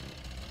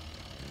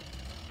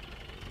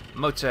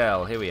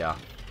 Motel, here we are.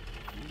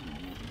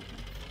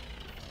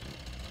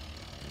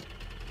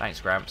 Thanks,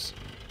 Gramps.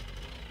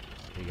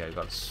 Here you go,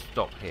 got to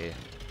stop here.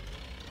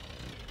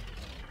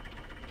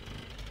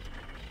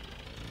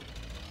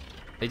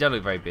 They don't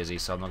look very busy,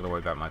 so I'm not going to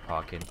worry about my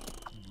parking.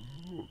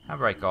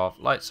 Handbrake off,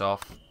 lights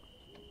off.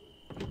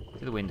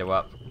 Get the window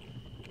up.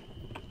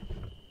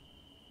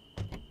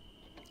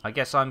 I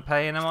guess I'm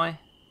paying, am I? I'm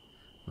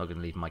not going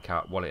to leave my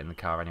wallet in the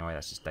car anyway,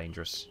 that's just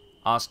dangerous.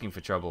 Asking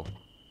for trouble.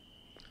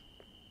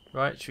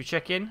 Right, should we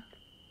check in?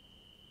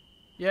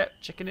 Yep,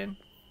 checking in.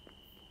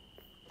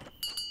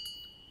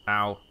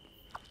 Ow.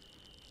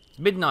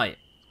 Midnight.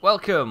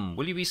 Welcome.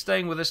 Will you be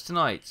staying with us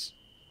tonight?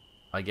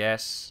 I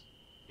guess.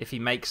 If he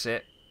makes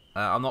it.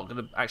 I'm not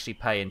going to actually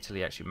pay until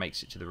he actually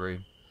makes it to the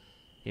room.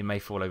 He may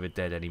fall over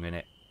dead any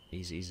minute.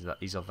 He's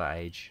of that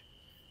age.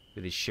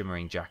 With his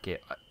shimmering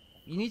jacket.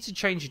 You need to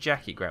change your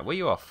jacket, Grant. Where are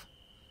you off?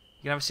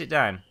 You can have a sit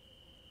down.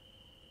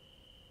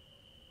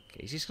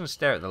 Okay, he's just going to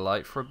stare at the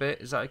light for a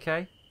bit. Is that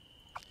okay?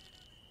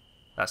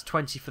 That's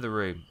 20 for the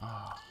room.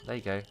 Oh, there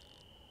you go.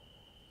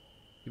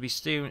 You'll be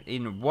staying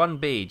in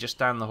 1B, just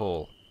down the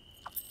hall.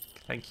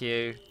 Thank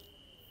you.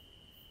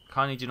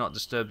 Kindly do not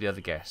disturb the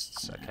other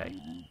guests. Okay.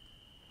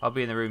 I'll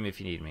be in the room if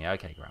you need me.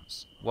 Okay,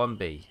 Gramps.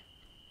 1B.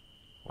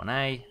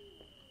 1A.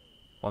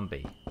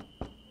 1B.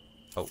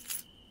 Oh.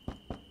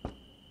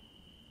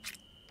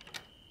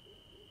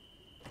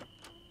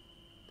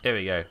 Here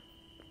we go.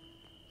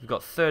 We've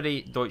got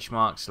 30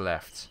 Deutschmarks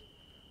left.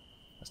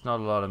 That's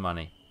not a lot of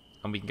money.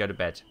 And we can go to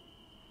bed.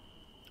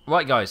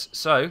 Right, guys.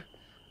 So,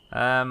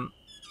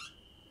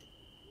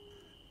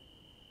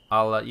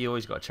 you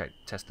always got to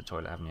test the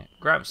toilet, haven't you?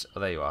 Gramps, oh,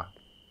 there you are.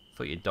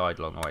 Thought you died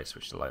long away.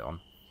 Switch the light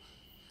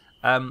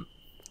on.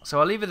 So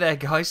I'll leave it there,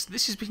 guys.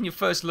 This has been your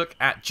first look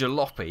at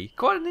Jalopy.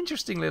 Quite an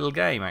interesting little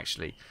game,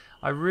 actually.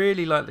 I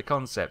really like the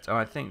concept, and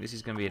I think this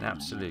is going to be an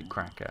absolute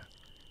cracker.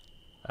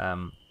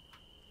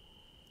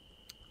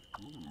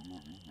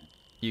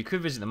 You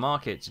could visit the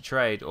market to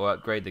trade or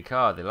upgrade the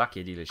car at the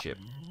Laika dealership.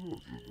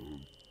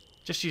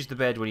 Just use the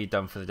bed when you're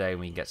done for the day and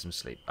we can get some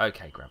sleep.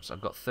 Okay, Gramps,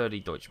 I've got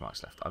 30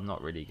 Deutschmarks left. I'm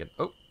not really going to...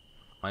 Oh,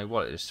 my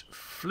wallet just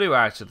flew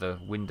out of the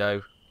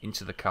window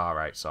into the car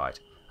outside.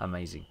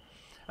 Amazing.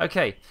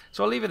 Okay,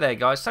 so I'll leave it there,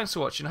 guys. Thanks for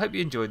watching. I hope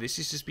you enjoyed this.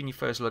 This has been your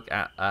first look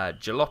at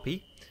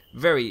Jalopy.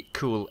 Very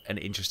cool and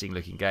interesting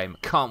looking game.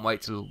 Can't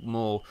wait till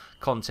more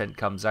content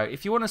comes out.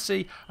 If you want to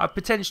see,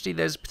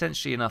 there's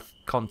potentially enough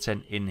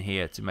content in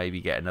here to maybe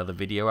get another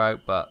video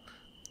out, but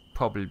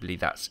probably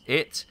that's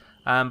it.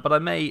 But I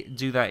may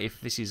do that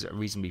if this is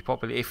reasonably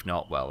popular. If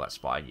not, well, that's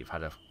fine. You've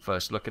had a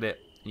first look at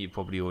it. You've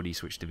probably already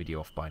switched the video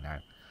off by now.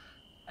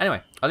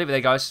 Anyway, I'll leave it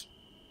there, guys.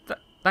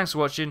 Thanks for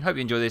watching. Hope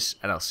you enjoy this,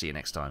 and I'll see you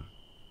next time.